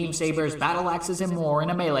with beam sabers, battle axes, and more in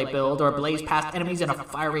a melee build, or blaze past enemies in a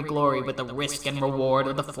fiery glory with the risk and reward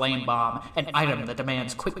of the flame bomb, an item that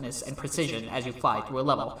demands quickness and precision as you fly through a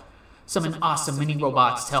level. Summon awesome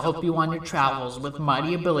mini-robots to help you on your travels with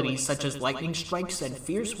mighty abilities such as lightning strikes and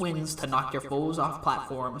fierce winds to knock your foes off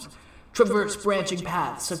platforms. Traverse branching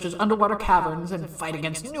paths such as underwater caverns and fight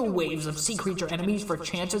against new waves of sea creature enemies for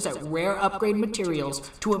chances at rare upgrade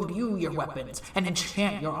materials to imbue your weapons and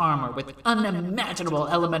enchant your armor with unimaginable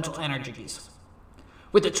elemental energies.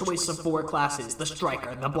 With a choice of 4 classes, the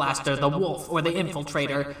Striker, the Blaster, the Wolf, or the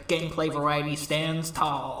Infiltrator, gameplay variety stands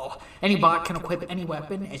tall. Any bot can equip any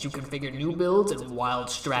weapon as you configure new builds and wild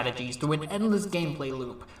strategies through an endless gameplay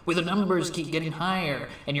loop, where the numbers keep getting higher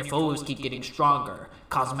and your foes keep getting stronger.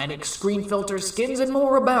 Cosmetics, screen filters, skins, and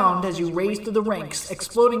more abound as you race through the ranks,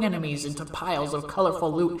 exploding enemies into piles of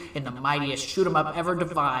colorful loot in the mightiest shoot-'em-up ever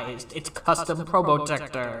devised. It's Custom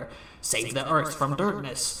Probotector. Save the Earth from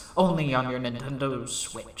dirtness, only on your Nintendo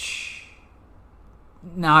Switch.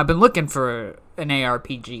 Now, I've been looking for an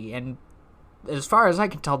ARPG, and as far as I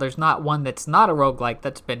can tell, there's not one that's not a roguelike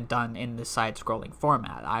that's been done in this side-scrolling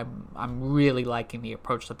format. I'm really liking the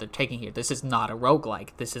approach that they're taking here. This is not a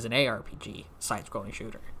roguelike. This is an ARPG side-scrolling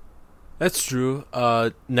shooter. That's true.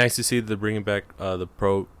 Nice to see that they're bringing back the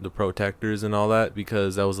protectors and all that,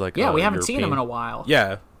 because that was like we haven't seen them in a while.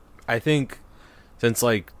 Yeah, I think since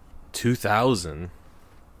like 2000.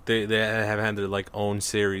 They haven't had their like own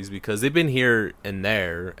series, because they've been here and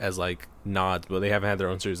there as like nods, but they haven't had their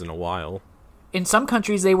own series in a while. In some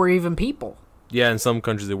countries, they were even people. Yeah, in some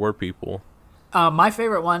countries they were people. My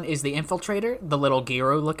favorite one is the Infiltrator, the little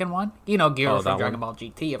Gyro-looking one. You know Gyro from Dragon Ball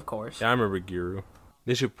GT, of course. Yeah, I remember Gyro.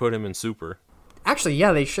 They should put him in Super. Actually,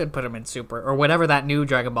 yeah, they should put him in Super, or whatever that new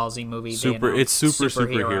Dragon Ball Z movie. Super, it's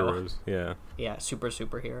Superheroes. Yeah. Yeah,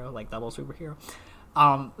 superhero, like double superhero.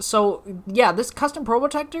 So yeah, this Custom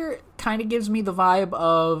Probotector kind of gives me the vibe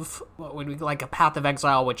of what would be like a Path of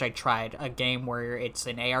Exile, which I tried, a game where it's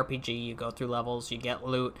an ARPG. You go through levels, you get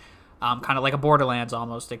loot, kind of like a Borderlands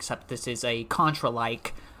almost, except this is a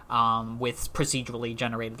Contra-like, with procedurally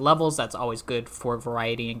generated levels. That's always good for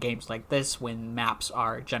variety in games like this when maps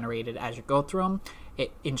are generated as you go through them.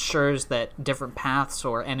 It ensures that different paths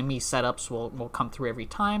or enemy setups will come through every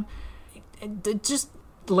time. It just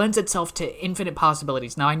lends itself to infinite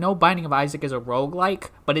possibilities. Now, I know Binding of Isaac is a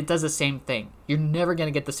roguelike, but it does the same thing. You're never going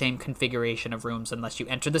to get the same configuration of rooms unless you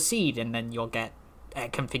enter the seed, and then you'll get a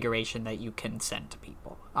configuration that you can send to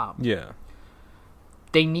people. Yeah.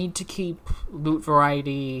 They need to keep loot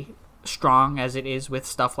variety strong as it is with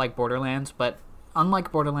stuff like Borderlands, but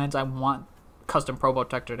unlike Borderlands, I want Custom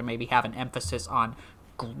Probotector to maybe have an emphasis on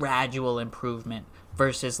gradual improvement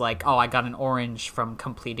versus like, oh, I got an orange from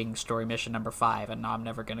completing story mission number 5, and now I'm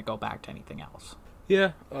never going to go back to anything else.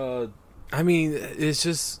 Yeah, I mean, it's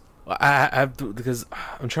just because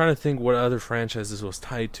I'm trying to think what other franchise this was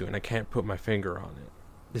tied to, and I can't put my finger on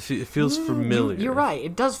it. It feels familiar. You're right.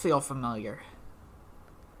 It does feel familiar.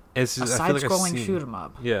 It's just, a side-scrolling shoot 'em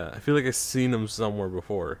up. Yeah, I feel like I've seen them somewhere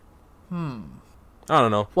before. I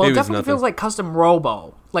don't know. Well, maybe it definitely feels like Custom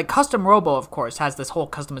Robo. Like, Custom Robo, of course, has this whole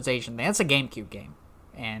customization thing. That's a GameCube game.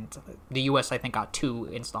 And the US, I think, got 2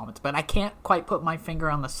 installments. But I can't quite put my finger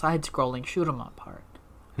on the side-scrolling shoot-'em-up part.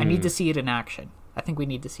 I need to see it in action. I think we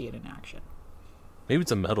need to see it in action. Maybe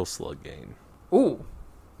it's a Metal Slug game. Ooh.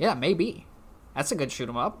 Yeah, maybe. That's a good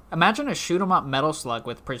shoot-'em-up. Imagine a shoot-'em-up Metal Slug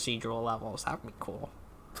with procedural levels. That would be cool.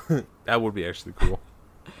 That would be actually cool.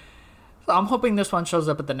 So I'm hoping this one shows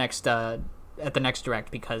up at the next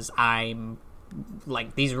direct, because I'm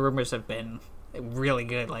like, these rumors have been really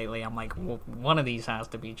good lately. I'm like, well, one of these has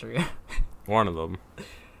to be true. One of them.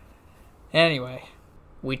 Anyway,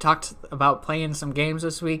 we talked about playing some games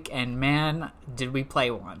this week, and man, did we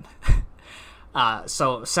play one.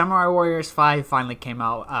 So Samurai Warriors 5 finally came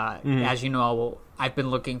out. As you know, I've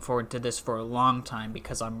been looking forward to this for a long time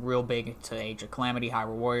because I'm real big into Age of Calamity,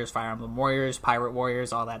 Hyrule Warriors, Fire Emblem Warriors, Pirate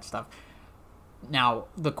Warriors, all that stuff. Now,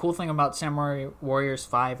 the cool thing about Samurai Warriors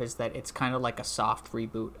 5 is that it's kind of like a soft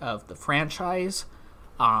reboot of the franchise.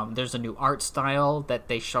 There's a new art style that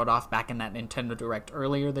they showed off back in that Nintendo Direct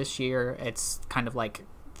earlier this year. It's kind of like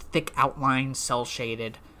thick outline,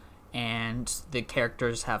 cel-shaded, and the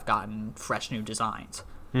characters have gotten fresh new designs.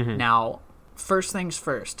 Now, first things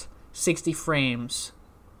first, 60 frames.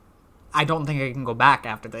 I don't think I can go back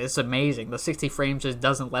after this. It's amazing. The 60 frames just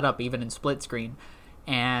doesn't let up, even in split screen.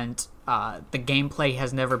 And the gameplay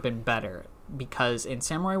has never been better, because in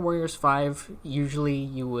Samurai Warriors 5, usually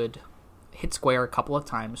you would hit square a couple of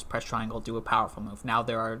times, press triangle, do a powerful move.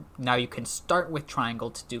 Now you can start with triangle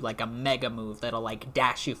to do like a mega move that'll like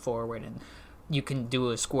dash you forward, and you can do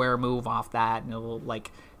a square move off that, and it'll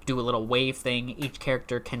like do a little wave thing. Each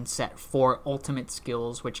character can set 4 ultimate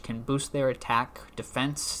skills, which can boost their attack,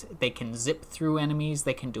 defense. They can zip through enemies.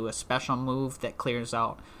 They can do a special move that clears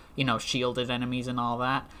out, shielded enemies and all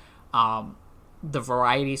that. The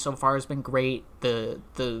variety so far has been great.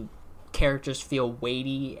 The characters feel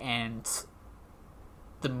weighty, and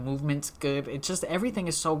the movement's good. It's just, everything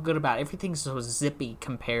is so good about it. Everything's so zippy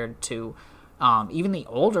compared to even the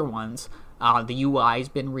older ones. The UI's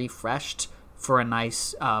been refreshed for a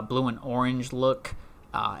nice blue and orange look.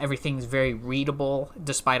 Everything's very readable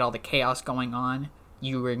despite all the chaos going on.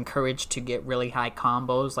 you were encouraged to get really high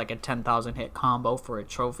combos, like a 10,000 hit combo for a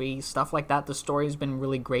trophy, stuff like that. The story has been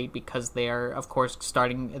really great because they're, of course,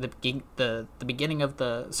 starting at the beginning of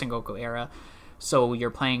the Sengoku era. So you're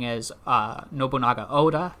playing as Nobunaga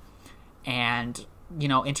Oda, and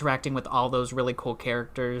interacting with all those really cool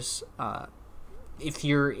characters. If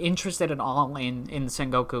you're interested at all in the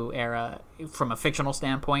Sengoku era from a fictional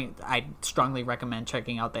standpoint, I'd strongly recommend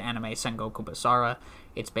checking out the anime Sengoku Basara.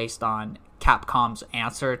 It's based on Capcom's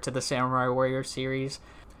answer to the Samurai Warrior series.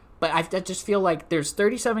 But I just feel like there's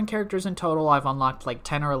 37 characters in total. I've unlocked like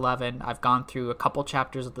 10 or 11. I've gone through a couple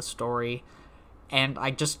chapters of the story. And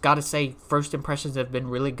I just gotta say, first impressions have been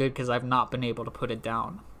really good because I've not been able to put it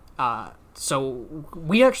down. So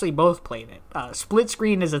we actually both played it. Split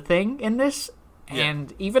screen is a thing in this. Yeah.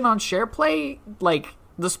 And even on SharePlay, like,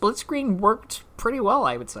 the split screen worked pretty well,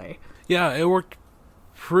 I would say. Yeah, it worked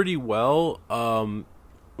pretty well. It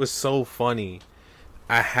was so funny.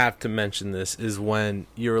 I have to mention this, is when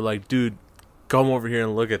you were like, dude, come over here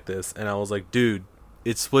and look at this. And I was like, dude,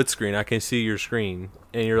 it's split screen. I can see your screen.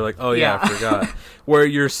 And you're like, oh, yeah. I forgot. Where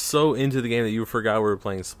you're so into the game that you forgot we were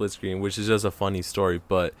playing split screen, which is just a funny story.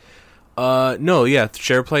 But, no, yeah,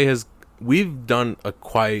 SharePlay has... We've done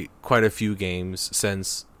quite a few games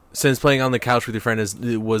since playing on the couch with your friend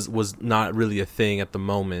was not really a thing at the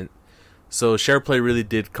moment. So SharePlay really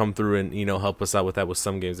did come through and help us out with that with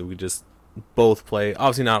some games that we just both play.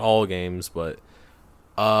 Obviously not all games, but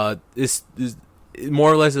it's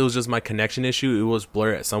more or less it was just my connection issue. It was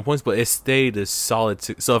blurry at some points, but it stayed a solid.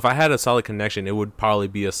 So if I had a solid connection, it would probably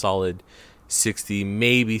be a solid 60,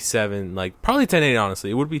 maybe 7, like probably 1080.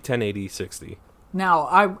 Honestly, it would be 1080 60. Now,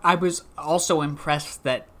 I was also impressed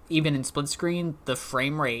that even in split screen, the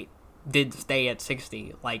frame rate did stay at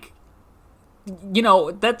 60. Like,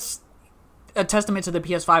 that's a testament to the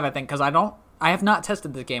PS5, I think, because I have not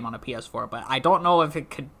tested this game on a PS4, but I don't know if it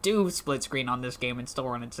could do split screen on this game and still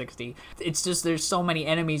run at 60. It's just there's so many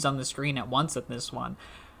enemies on the screen at once at this one.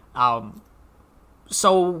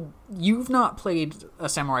 So you've not played a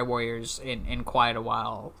Samurai Warriors in quite a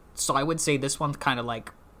while, so I would say this one's kind of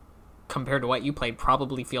like, compared to what you played,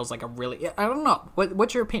 probably feels like a really... I don't know.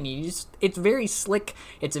 What's your opinion? It's very slick.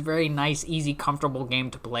 It's a very nice, easy, comfortable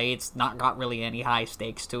game to play. It's not got really any high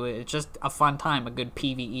stakes to it. It's just a fun time, a good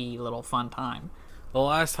PvE little fun time. The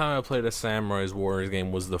last time I played a Samurai Warriors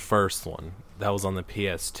game was the first one. That was on the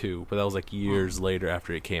PS2, but that was like years later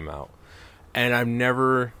after it came out. And I've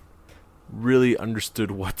never really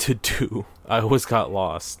understood what to do. I always got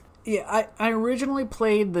lost. Yeah, I originally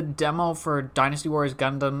played the demo for Dynasty Warriors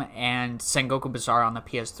Gundam and Sengoku Basara on the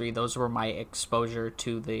PS3. Those were my exposure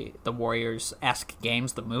to the Warriors-esque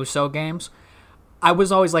games, the Musou games. I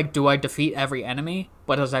was always like, do I defeat every enemy?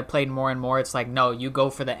 But as I played more and more, it's like, no, you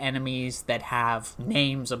go for the enemies that have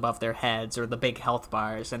names above their heads or the big health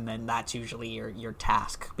bars, and then that's usually your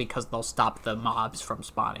task, because they'll stop the mobs from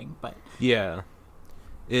spawning. But yeah,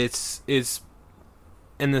 it's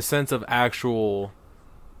in the sense of actual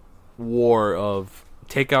war of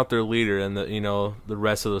take out their leader, and the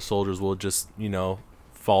rest of the soldiers will just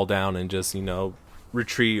fall down and just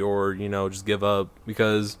retreat or just give up,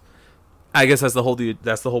 because I guess that's the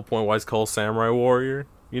whole point why it's called Samurai Warrior,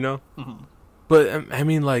 Mm-hmm. But I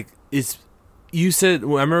mean, like, you said, I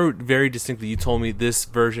remember very distinctly you told me this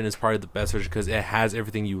version is probably the best version because it has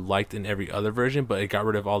everything you liked in every other version, but it got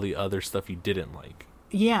rid of all the other stuff you didn't like.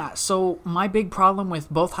 Yeah, so my big problem with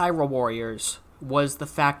both Hyrule Warriors was the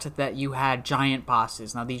fact that you had giant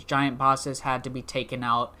bosses. Now, these giant bosses had to be taken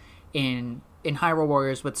out in Hyrule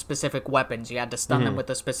Warriors with specific weapons. You had to stun them with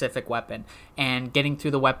a specific weapon. And getting through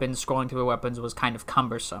the weapons, scrolling through the weapons was kind of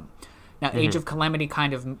cumbersome. Now, Age of Calamity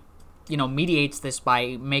kind of, mediates this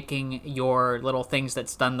by making your little things that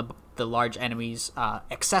stun the large enemies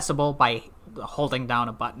accessible by holding down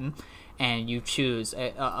a button. And you choose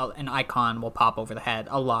an icon will pop over the head,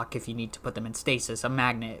 a lock if you need to put them in stasis, a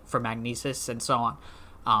magnet for magnesis, and so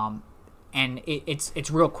on. And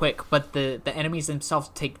it's real quick, but the enemies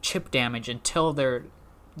themselves take chip damage until their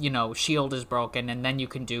shield is broken, and then you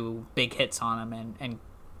can do big hits on them and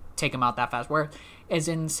take them out that fast. Whereas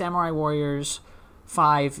in Samurai Warriors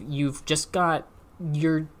 5, you've just got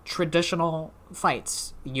your traditional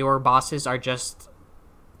fights. Your bosses are just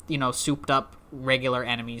souped up regular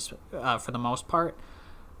enemies for the most part,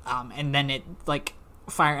 and then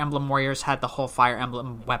Fire Emblem Warriors had the whole Fire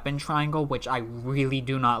Emblem weapon triangle, which I really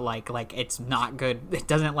do not like. Like, it's not good. It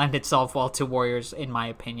doesn't lend itself well to Warriors, in my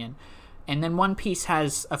opinion. And then One Piece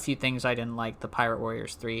has a few things I didn't like, the Pirate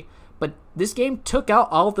Warriors 3. But this game took out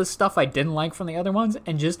all the stuff I didn't like from the other ones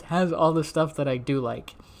and just has all the stuff that I do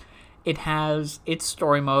like. It has its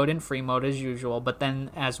story mode and free mode as usual, but then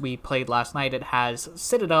as we played last night, it has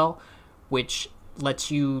Citadel, which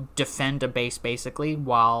lets you defend a base basically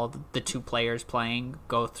while the two players playing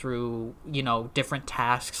go through, different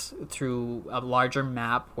tasks through a larger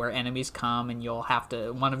map where enemies come, and you'll have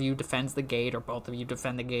to, one of you defends the gate or both of you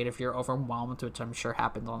defend the gate if you're overwhelmed, which I'm sure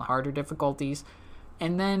happens on the harder difficulties.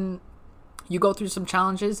 And then you go through some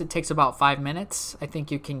challenges. It takes about 5 minutes. I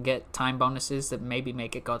think you can get time bonuses that maybe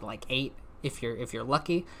make it go to like 8 if you're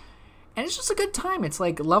lucky. And it's just a good time. It's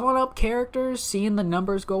like leveling up characters, seeing the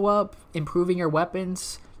numbers go up, improving your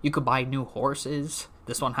weapons. You could buy new horses.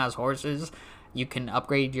 This one has horses. You can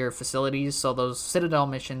upgrade your facilities. So those Citadel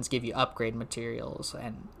missions give you upgrade materials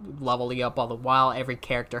and level you up all the while. Every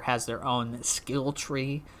character has their own skill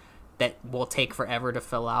tree that will take forever to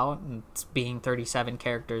fill out. And being 37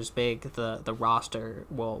 characters big, the roster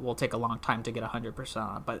will take a long time to get 100%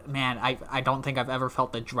 on. But man, I don't think I've ever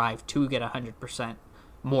felt the drive to get 100%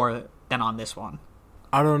 more than on this one.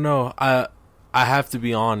 I don't know. I have to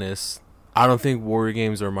be honest. I don't think warrior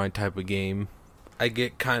games are my type of game. I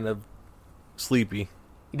get kind of sleepy.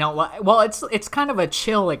 Well, it's kind of a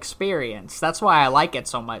chill experience. That's why I like it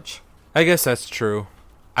so much. I guess that's true.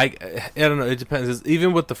 I don't know. It depends.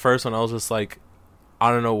 Even with the first one, I was just like, I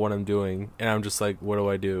don't know what I'm doing, and I'm just like, what do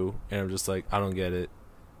I do? And I'm just like, I don't get it.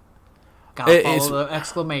 Gotta follow the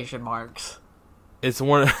exclamation marks. It's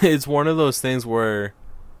one of those things where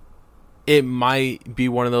it might be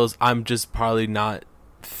one of those, I'm just probably not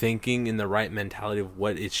thinking in the right mentality of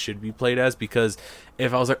what it should be played as, because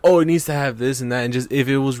if I was like, oh, it needs to have this and that, and just if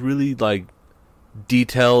it was really like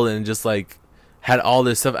detailed and just like had all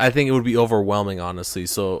this stuff, I think it would be overwhelming, honestly.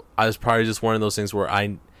 So I was probably just one of those things where I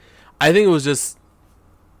think it was just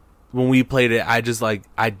when we played it, I just like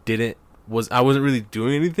I wasn't really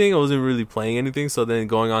doing anything. I wasn't really playing anything. So then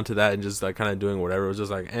going on to that and just like kind of doing whatever, it was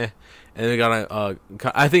just like eh. And then we got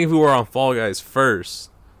I think if we were on Fall Guys first,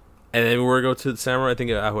 and then we were to go to the Samurai, I think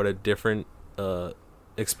I would have a different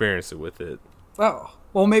experience with it. Oh,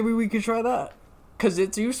 well, maybe we could try that. Because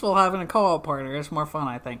it's useful having a co-op partner. It's more fun,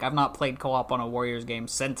 I think. I've not played co-op on a Warriors game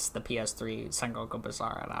since the PS3 Sengoku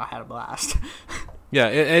Basara, and I had a blast.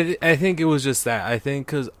 Yeah, I think it was just that. I think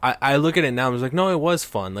because I look at it now, I was like, no, it was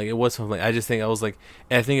fun. Like, it was fun. Like, I just think I was like,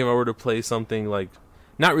 I think if I were to play something like,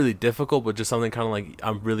 not really difficult, but just something kind of like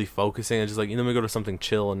I'm really focusing and just like, let me go to something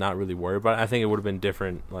chill and not really worry about it. I think it would have been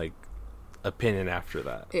different, like, opinion after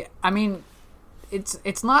that. Yeah, I mean,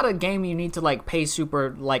 it's not a game you need to like pay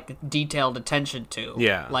super like detailed attention to.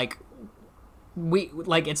 Yeah. Like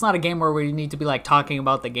it's not a game where we need to be like talking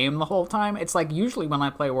about the game the whole time. It's like usually when I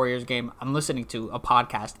play a Warriors game, I'm listening to a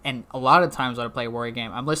podcast, and a lot of times when I play a Warrior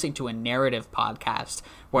game, I'm listening to a narrative podcast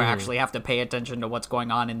where I actually have to pay attention to what's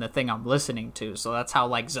going on in the thing I'm listening to. So that's how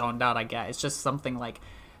like zoned out I get. It's just something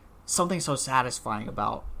so satisfying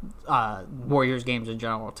about Warriors games in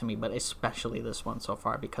general to me, but especially this one so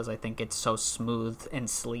far, because I think it's so smooth and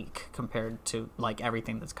sleek compared to like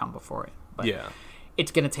everything that's come before it. But yeah,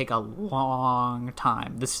 it's gonna take a long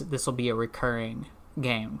time. This will be a recurring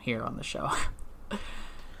game here on the show.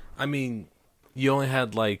 I mean, you only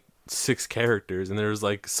had like 6 characters, and there's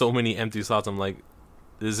like so many empty slots. I'm like,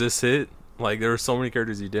 is this it? Like, there were so many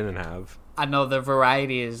characters you didn't have. I know the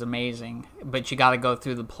variety is amazing, but you got to go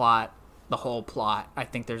through the plot, the whole plot. I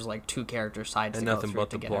think there's like 2 character sides and to nothing go through but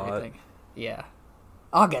to the get plot. everything. Yeah,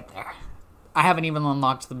 I'll get there. I haven't even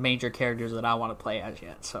unlocked the major characters that I want to play as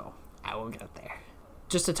yet, so I will get there.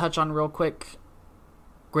 Just to touch on real quick,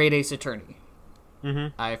 Great Ace Attorney.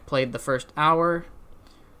 Mm-hmm. I've played the first hour.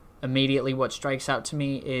 Immediately what strikes out to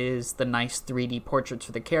me is the nice 3D portraits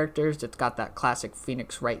for the characters. It's got that classic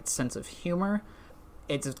Phoenix Wright sense of humor.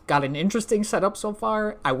 It's got an interesting setup so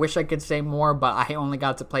far. I wish I could say more, but I only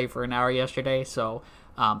got to play for an hour yesterday, so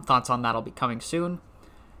thoughts on that will be coming soon.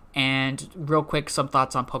 And real quick, some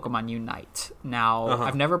thoughts on Pokemon Unite. Now,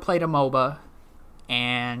 I've never played a MOBA,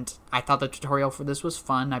 and I thought the tutorial for this was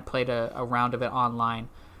fun. I played a round of it online.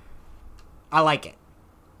 I like it,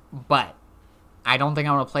 but I don't think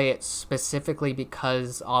I want to play it specifically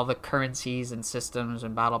because all the currencies and systems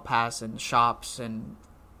and battle pass and shops and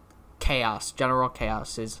chaos, general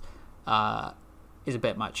chaos is a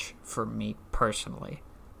bit much for me personally.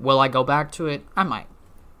 Will I go back to it? I might.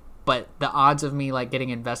 But the odds of me like getting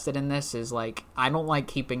invested in this is like, I don't like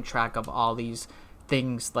keeping track of all these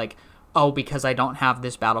things like, oh, because I don't have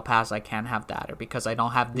this battle pass, I can't have that, or because I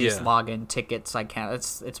don't have these login tickets, I can't.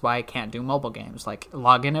 It's why I can't do mobile games. Like,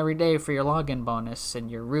 log in every day for your login bonus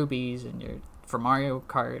and your rubies and your for Mario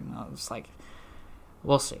Kart. And I was like,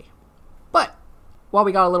 we'll see. But while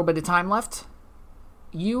we got a little bit of time left,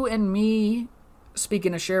 you and me,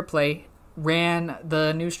 speaking of share play, ran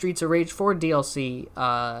the new Streets of Rage 4 DLC,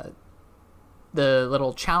 the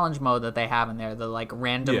little challenge mode that they have in there, the like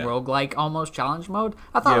random roguelike almost challenge mode.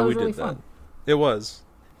 I thought it was really fun. It was.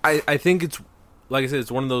 I think it's, like I said,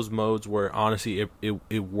 it's one of those modes where honestly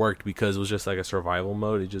it worked because it was just like a survival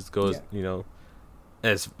mode. It just goes,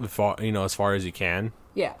 as far as you can.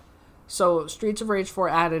 Yeah. So Streets of Rage 4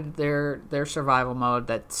 added their survival mode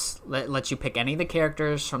that lets you pick any of the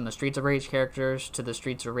characters, from the Streets of Rage characters to the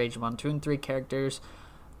Streets of Rage 1, 2, and 3 characters.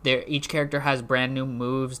 Each character has brand new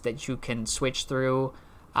moves that you can switch through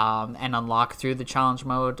and unlock through the challenge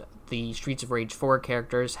mode. The Streets of Rage 4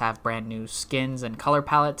 characters have brand new skins and color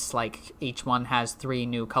palettes. Like, each one has 3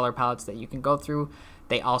 new color palettes that you can go through.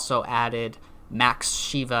 They also added Max,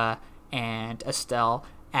 Shiva, and Estelle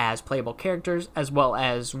as playable characters, as well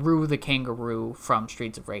as Rue the Kangaroo from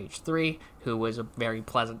Streets of Rage 3, who was a very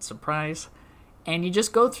pleasant surprise. And you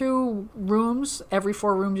just go through rooms. Every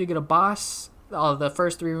 4 rooms you get a boss. The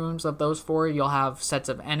first 3 rooms of those 4, you'll have sets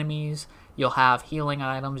of enemies, you'll have healing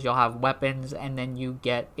items, you'll have weapons, and then you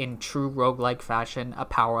get, in true roguelike fashion, a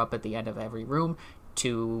power-up at the end of every room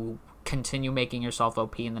to continue making yourself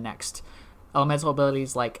OP in the next. Elemental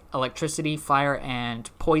abilities like electricity, fire, and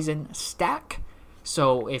poison stack.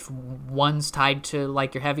 So if one's tied to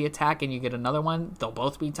like your heavy attack and you get another one, they'll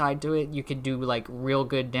both be tied to it. You can do like real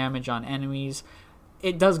good damage on enemies.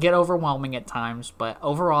 It does get overwhelming at times, but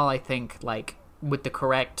overall I think like with the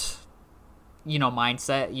correct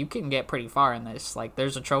mindset, you can get pretty far in this. Like,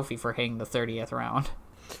 there's a trophy for hitting the 30th round.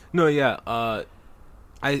 No, yeah.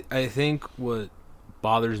 I think what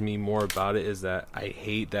bothers me more about it is that I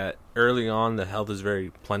hate that early on the health is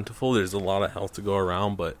very plentiful. There's a lot of health to go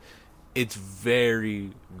around, but it's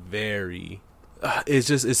very, very...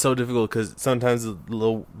 it's so difficult because sometimes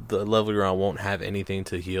the level you're on won't have anything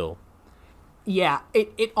to heal. Yeah,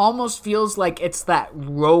 it almost feels like it's that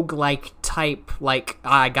roguelike type, like,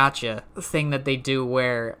 I gotcha thing that they do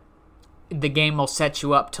where the game will set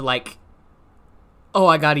you up to, like, oh,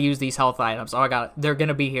 I gotta use these health items. Oh, they're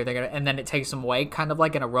gonna be here. And then it takes them away, kind of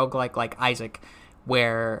like in a roguelike like Isaac,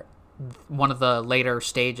 where one of the later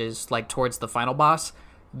stages, like towards the final boss,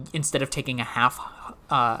 instead of taking a half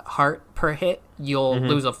heart per hit, you'll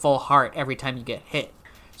lose a full heart every time you get hit.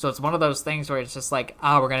 So it's one of those things where it's just like,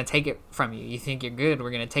 we're going to take it from you. You think you're good, we're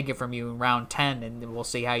going to take it from you in round 10, and we'll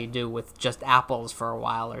see how you do with just apples for a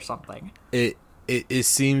while or something. It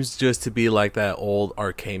seems just to be like that old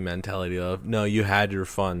arcade mentality of, no, you had your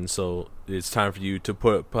fun, so it's time for you to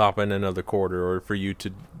pop in another quarter, or for you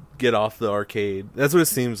to get off the arcade. That's what it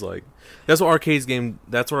seems like. That's what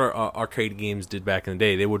our arcade games did back in the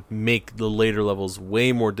day. They would make the later levels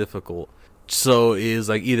way more difficult. So is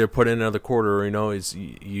like either put in another quarter, or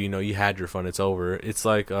you had your fun, it's over. It's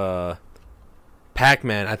like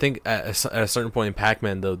Pac-Man. I think at a certain point in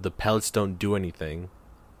Pac-Man, the pellets don't do anything.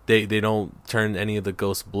 They don't turn any of the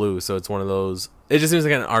ghosts blue. So it's one of those. It just seems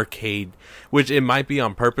like an arcade, which it might be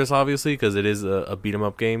on purpose, obviously, because it is a beat 'em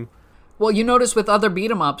up game. Well, you notice with other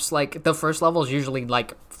beat 'em ups, like the first level is usually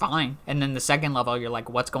like fine, and then the second level you're like,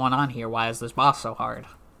 what's going on here? Why is this boss so hard?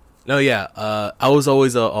 No, yeah. I was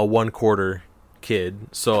always a 1/4 kid,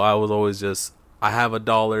 so I was always just, I have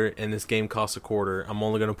 $1 and this game costs $0.25. I'm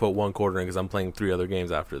only gonna put 1/4 in because I'm playing 3 other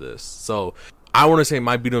games after this. So I want to say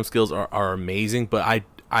my beat 'em skills are amazing, but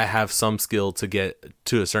I have some skill to get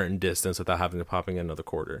to a certain distance without having to pop in another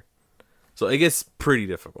quarter. So it gets pretty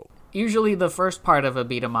difficult. Usually the first part of a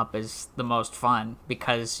beat 'em up is the most fun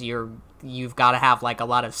because you've got to have like a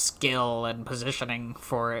lot of skill and positioning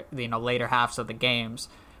for later halves of the games.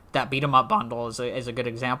 That beat 'em up bundle is a good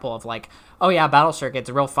example of like, oh yeah, Battle Circuit's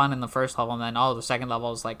real fun in the first level, and then the second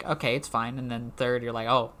level is like, okay, it's fine, and then third you're like,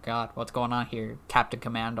 oh god, what's going on here? Captain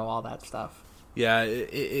Commando, all that stuff. Yeah,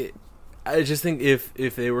 I just think if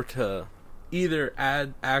they were to either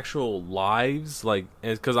add actual lives, like,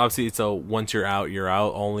 because obviously it's a once you're out,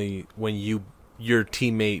 only when your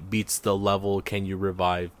teammate beats the level can you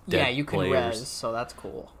revive dead you can players. res, so that's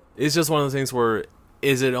cool. It's just one of those things where,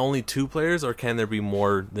 is it only 2 players, or can there be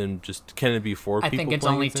more than just, can it be 4 people? I think it's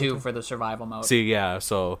only 2 for the survival mode. See, yeah,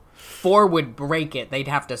 so 4 would break it. They'd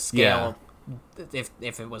have to scale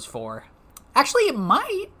if it was 4. Actually, it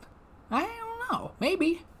might. I don't know.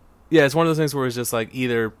 Maybe. Yeah, it's one of those things where it's just like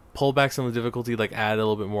either pull back some of the difficulty, like add a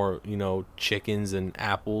little bit more, chickens and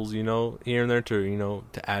apples, here and there to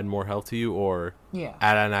add more health to you, or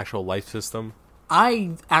add an actual life system.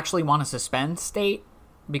 I actually want to suspend state,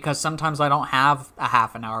 because sometimes I don't have a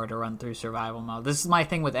half an hour to run through survival mode. This is my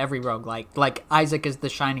thing with every roguelike. Like, Isaac is the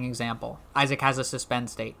shining example. Isaac has a suspend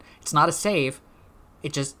state. It's not a save.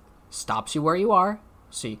 It just stops you where you are,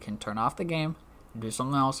 so you can turn off the game, do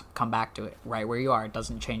something else, come back to it right where you are. It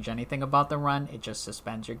doesn't change anything about the run. It just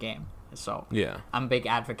suspends your game. So Yeah. I'm a big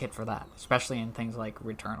advocate for that, especially in things like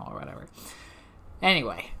Returnal or whatever.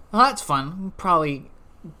 Anyway, well, that's fun. Probably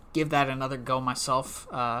give that another go myself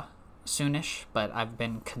soonish, but I've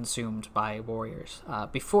been consumed by Warriors.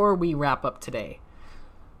 Before we wrap up today,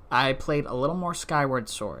 I played a little more Skyward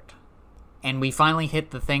Sword, and we finally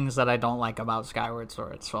hit the things that I don't like about Skyward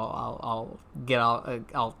Sword. So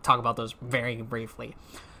I'll talk about those very briefly.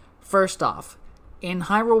 First off, in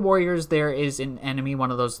Hyrule Warriors, there is an enemy,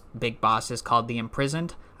 one of those big bosses called the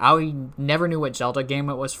Imprisoned. I never knew what Zelda game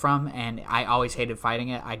it was from, and I always hated fighting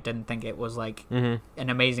it. I didn't think it was like an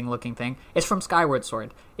amazing looking thing. It's from Skyward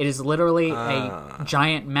Sword. It is literally a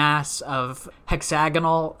giant mass of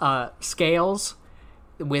hexagonal scales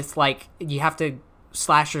with like, you have to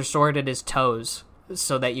slash your sword at his toes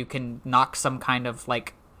so that you can knock some kind of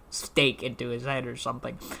like stake into his head or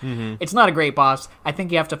something. It's not a great boss. I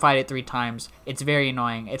think you have to fight it 3 times. It's very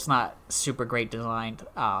annoying. It's not super great designed.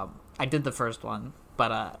 I did the first one,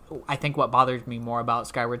 but I think what bothers me more about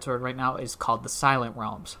Skyward Sword right now is called the Silent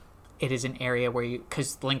Realms. It is an area where you,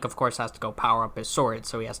 because Link of course has to go power up his sword,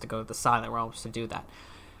 so he has to go to the Silent Realms to do that.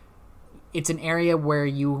 It's an area where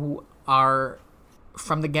you are,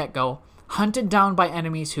 from the get-go, hunted down by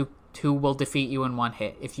enemies who will defeat you in one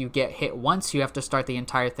hit. If you get hit once, you have to start the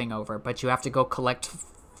entire thing over, but you have to go collect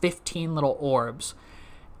 15 little orbs,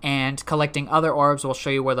 and collecting other orbs will show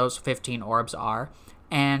you where those 15 orbs are,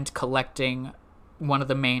 and collecting one of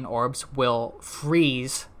the main orbs will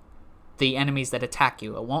freeze the enemies that attack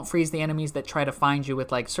you. It won't freeze the enemies that try to find you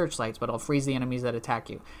with like searchlights, but it'll freeze the enemies that attack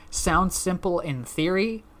you. Sounds simple in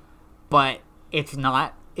theory, but it's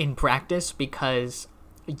not in practice because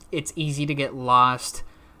it's easy to get lost.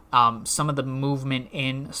 Some of the movement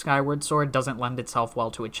in Skyward Sword doesn't lend itself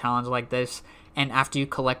well to a challenge like this, and after you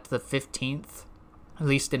collect the 15th, at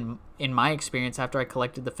least in my experience, after I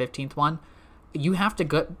collected the 15th one, you have to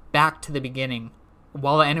go back to the beginning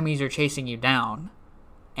while the enemies are chasing you down,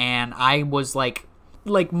 and I was like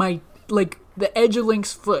the edge of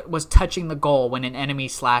Link's foot was touching the goal when an enemy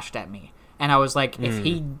slashed at me. And I was like,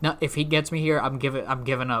 if he gets me here, I'm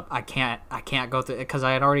giving up. I can't go through it, because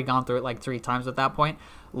I had already gone through it like 3 times at that point.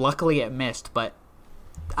 Luckily, it missed, but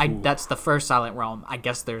that's the first Silent Realm. I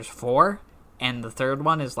guess there's 4, and the third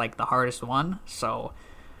one is like the hardest one. So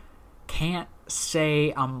can't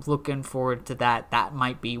say I'm looking forward to that. That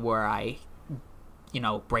might be where I,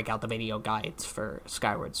 break out the video guides for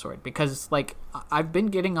Skyward Sword, because like I've been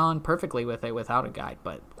getting on perfectly with it without a guide,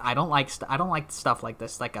 but I don't like stuff like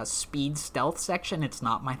this, like a speed stealth section. It's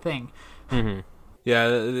not my thing. Yeah,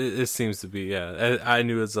 it seems to be. Yeah, I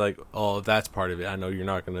knew it's like, oh, that's part of it. I know you're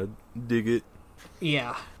not gonna dig it.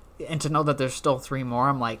 Yeah, and to know that there's still 3 more,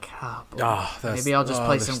 I'm like, maybe I'll just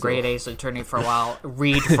play some Great Ace Attorney for a while,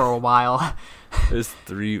 read for a while. There's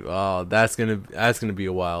 3. Oh, that's gonna be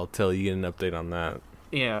a while till you get an update on that.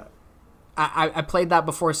 Yeah, I played that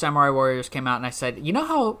before Samurai Warriors came out, and I said, you know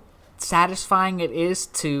how satisfying it is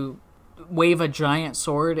to wave a giant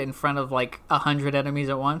sword in front of like 100 enemies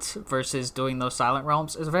at once versus doing those Silent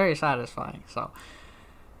Realms? Is very satisfying. So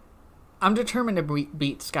I'm determined to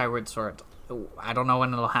beat Skyward Sword. I don't know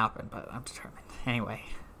when it'll happen, but I'm determined. Anyway,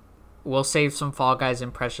 we'll save some Fall Guys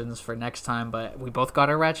impressions for next time, but we both got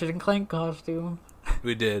our Ratchet and Clank costume.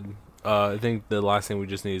 We did. I think the last thing we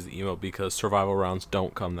just need is the emote, because survival rounds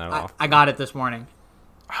don't come that often. I got it this morning.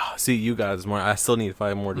 See, you got it this morning. I still need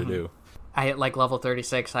 5 more to do. I hit like level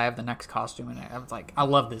 36. I have the next costume in it. I was like, I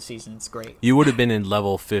love this season. It's great. You would have been in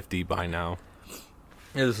level 50 by now.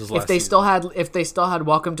 Yeah, this was last season. If they still had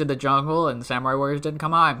Welcome to the Jungle and Samurai Warriors didn't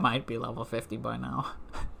come out, I might be level 50 by now.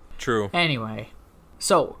 True. Anyway,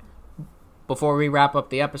 so before we wrap up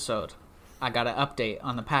the episode, I got an update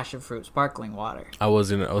on the passion fruit sparkling water. I was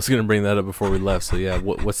gonna bring that up before we left. So yeah,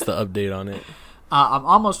 what's the update on it? I'm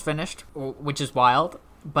almost finished, which is wild.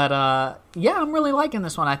 But yeah, I'm really liking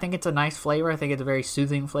this one. I think it's a nice flavor. I think it's a very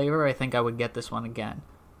soothing flavor. I think I would get this one again.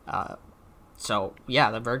 So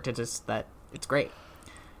yeah, the verdict is that it's great.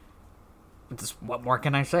 What more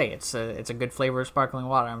can I say? It's a good flavor of sparkling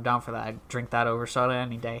water. I'm down for that. I'd drink that over soda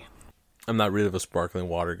any day. I'm not really of a sparkling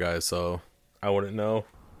water guy, so I wouldn't know.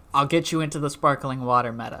 I'll get you into the sparkling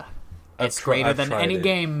water meta. It's greater than any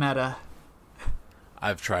game meta.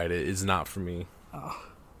 I've tried it. It's not for me. Oh.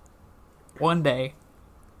 One day.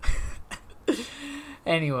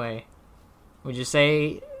 Anyway, would you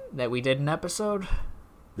say that we did an episode?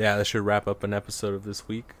 Yeah, that should wrap up an episode of this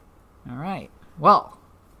week. All right. Well,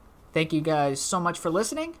 thank you guys so much for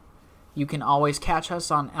listening. You can always catch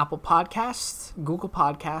us on Apple Podcasts, Google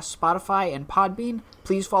Podcasts, Spotify, and Podbean.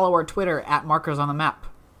 Please follow our Twitter @MarkersOnTheMap.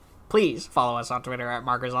 please follow us on Twitter at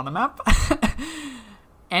Markers on the Map.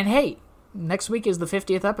 And hey, next week is the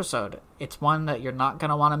 50th episode. It's one that you're not going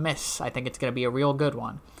to want to miss. I think it's going to be a real good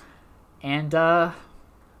one. And I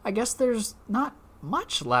guess there's not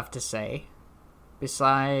much left to say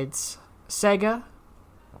besides Sega,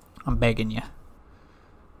 I'm begging you.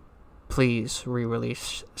 Please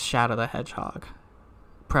re-release Shadow the Hedgehog,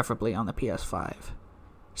 preferably on the PS5.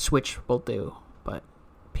 Switch will do, but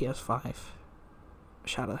PS5,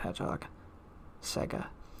 Shadow the Hedgehog, Sega.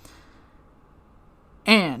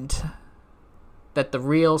 And that the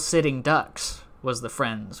real Sitting Ducks was the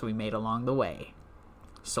friends we made along the way.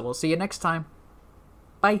 So we'll see you next time.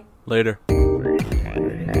 Bye. Later.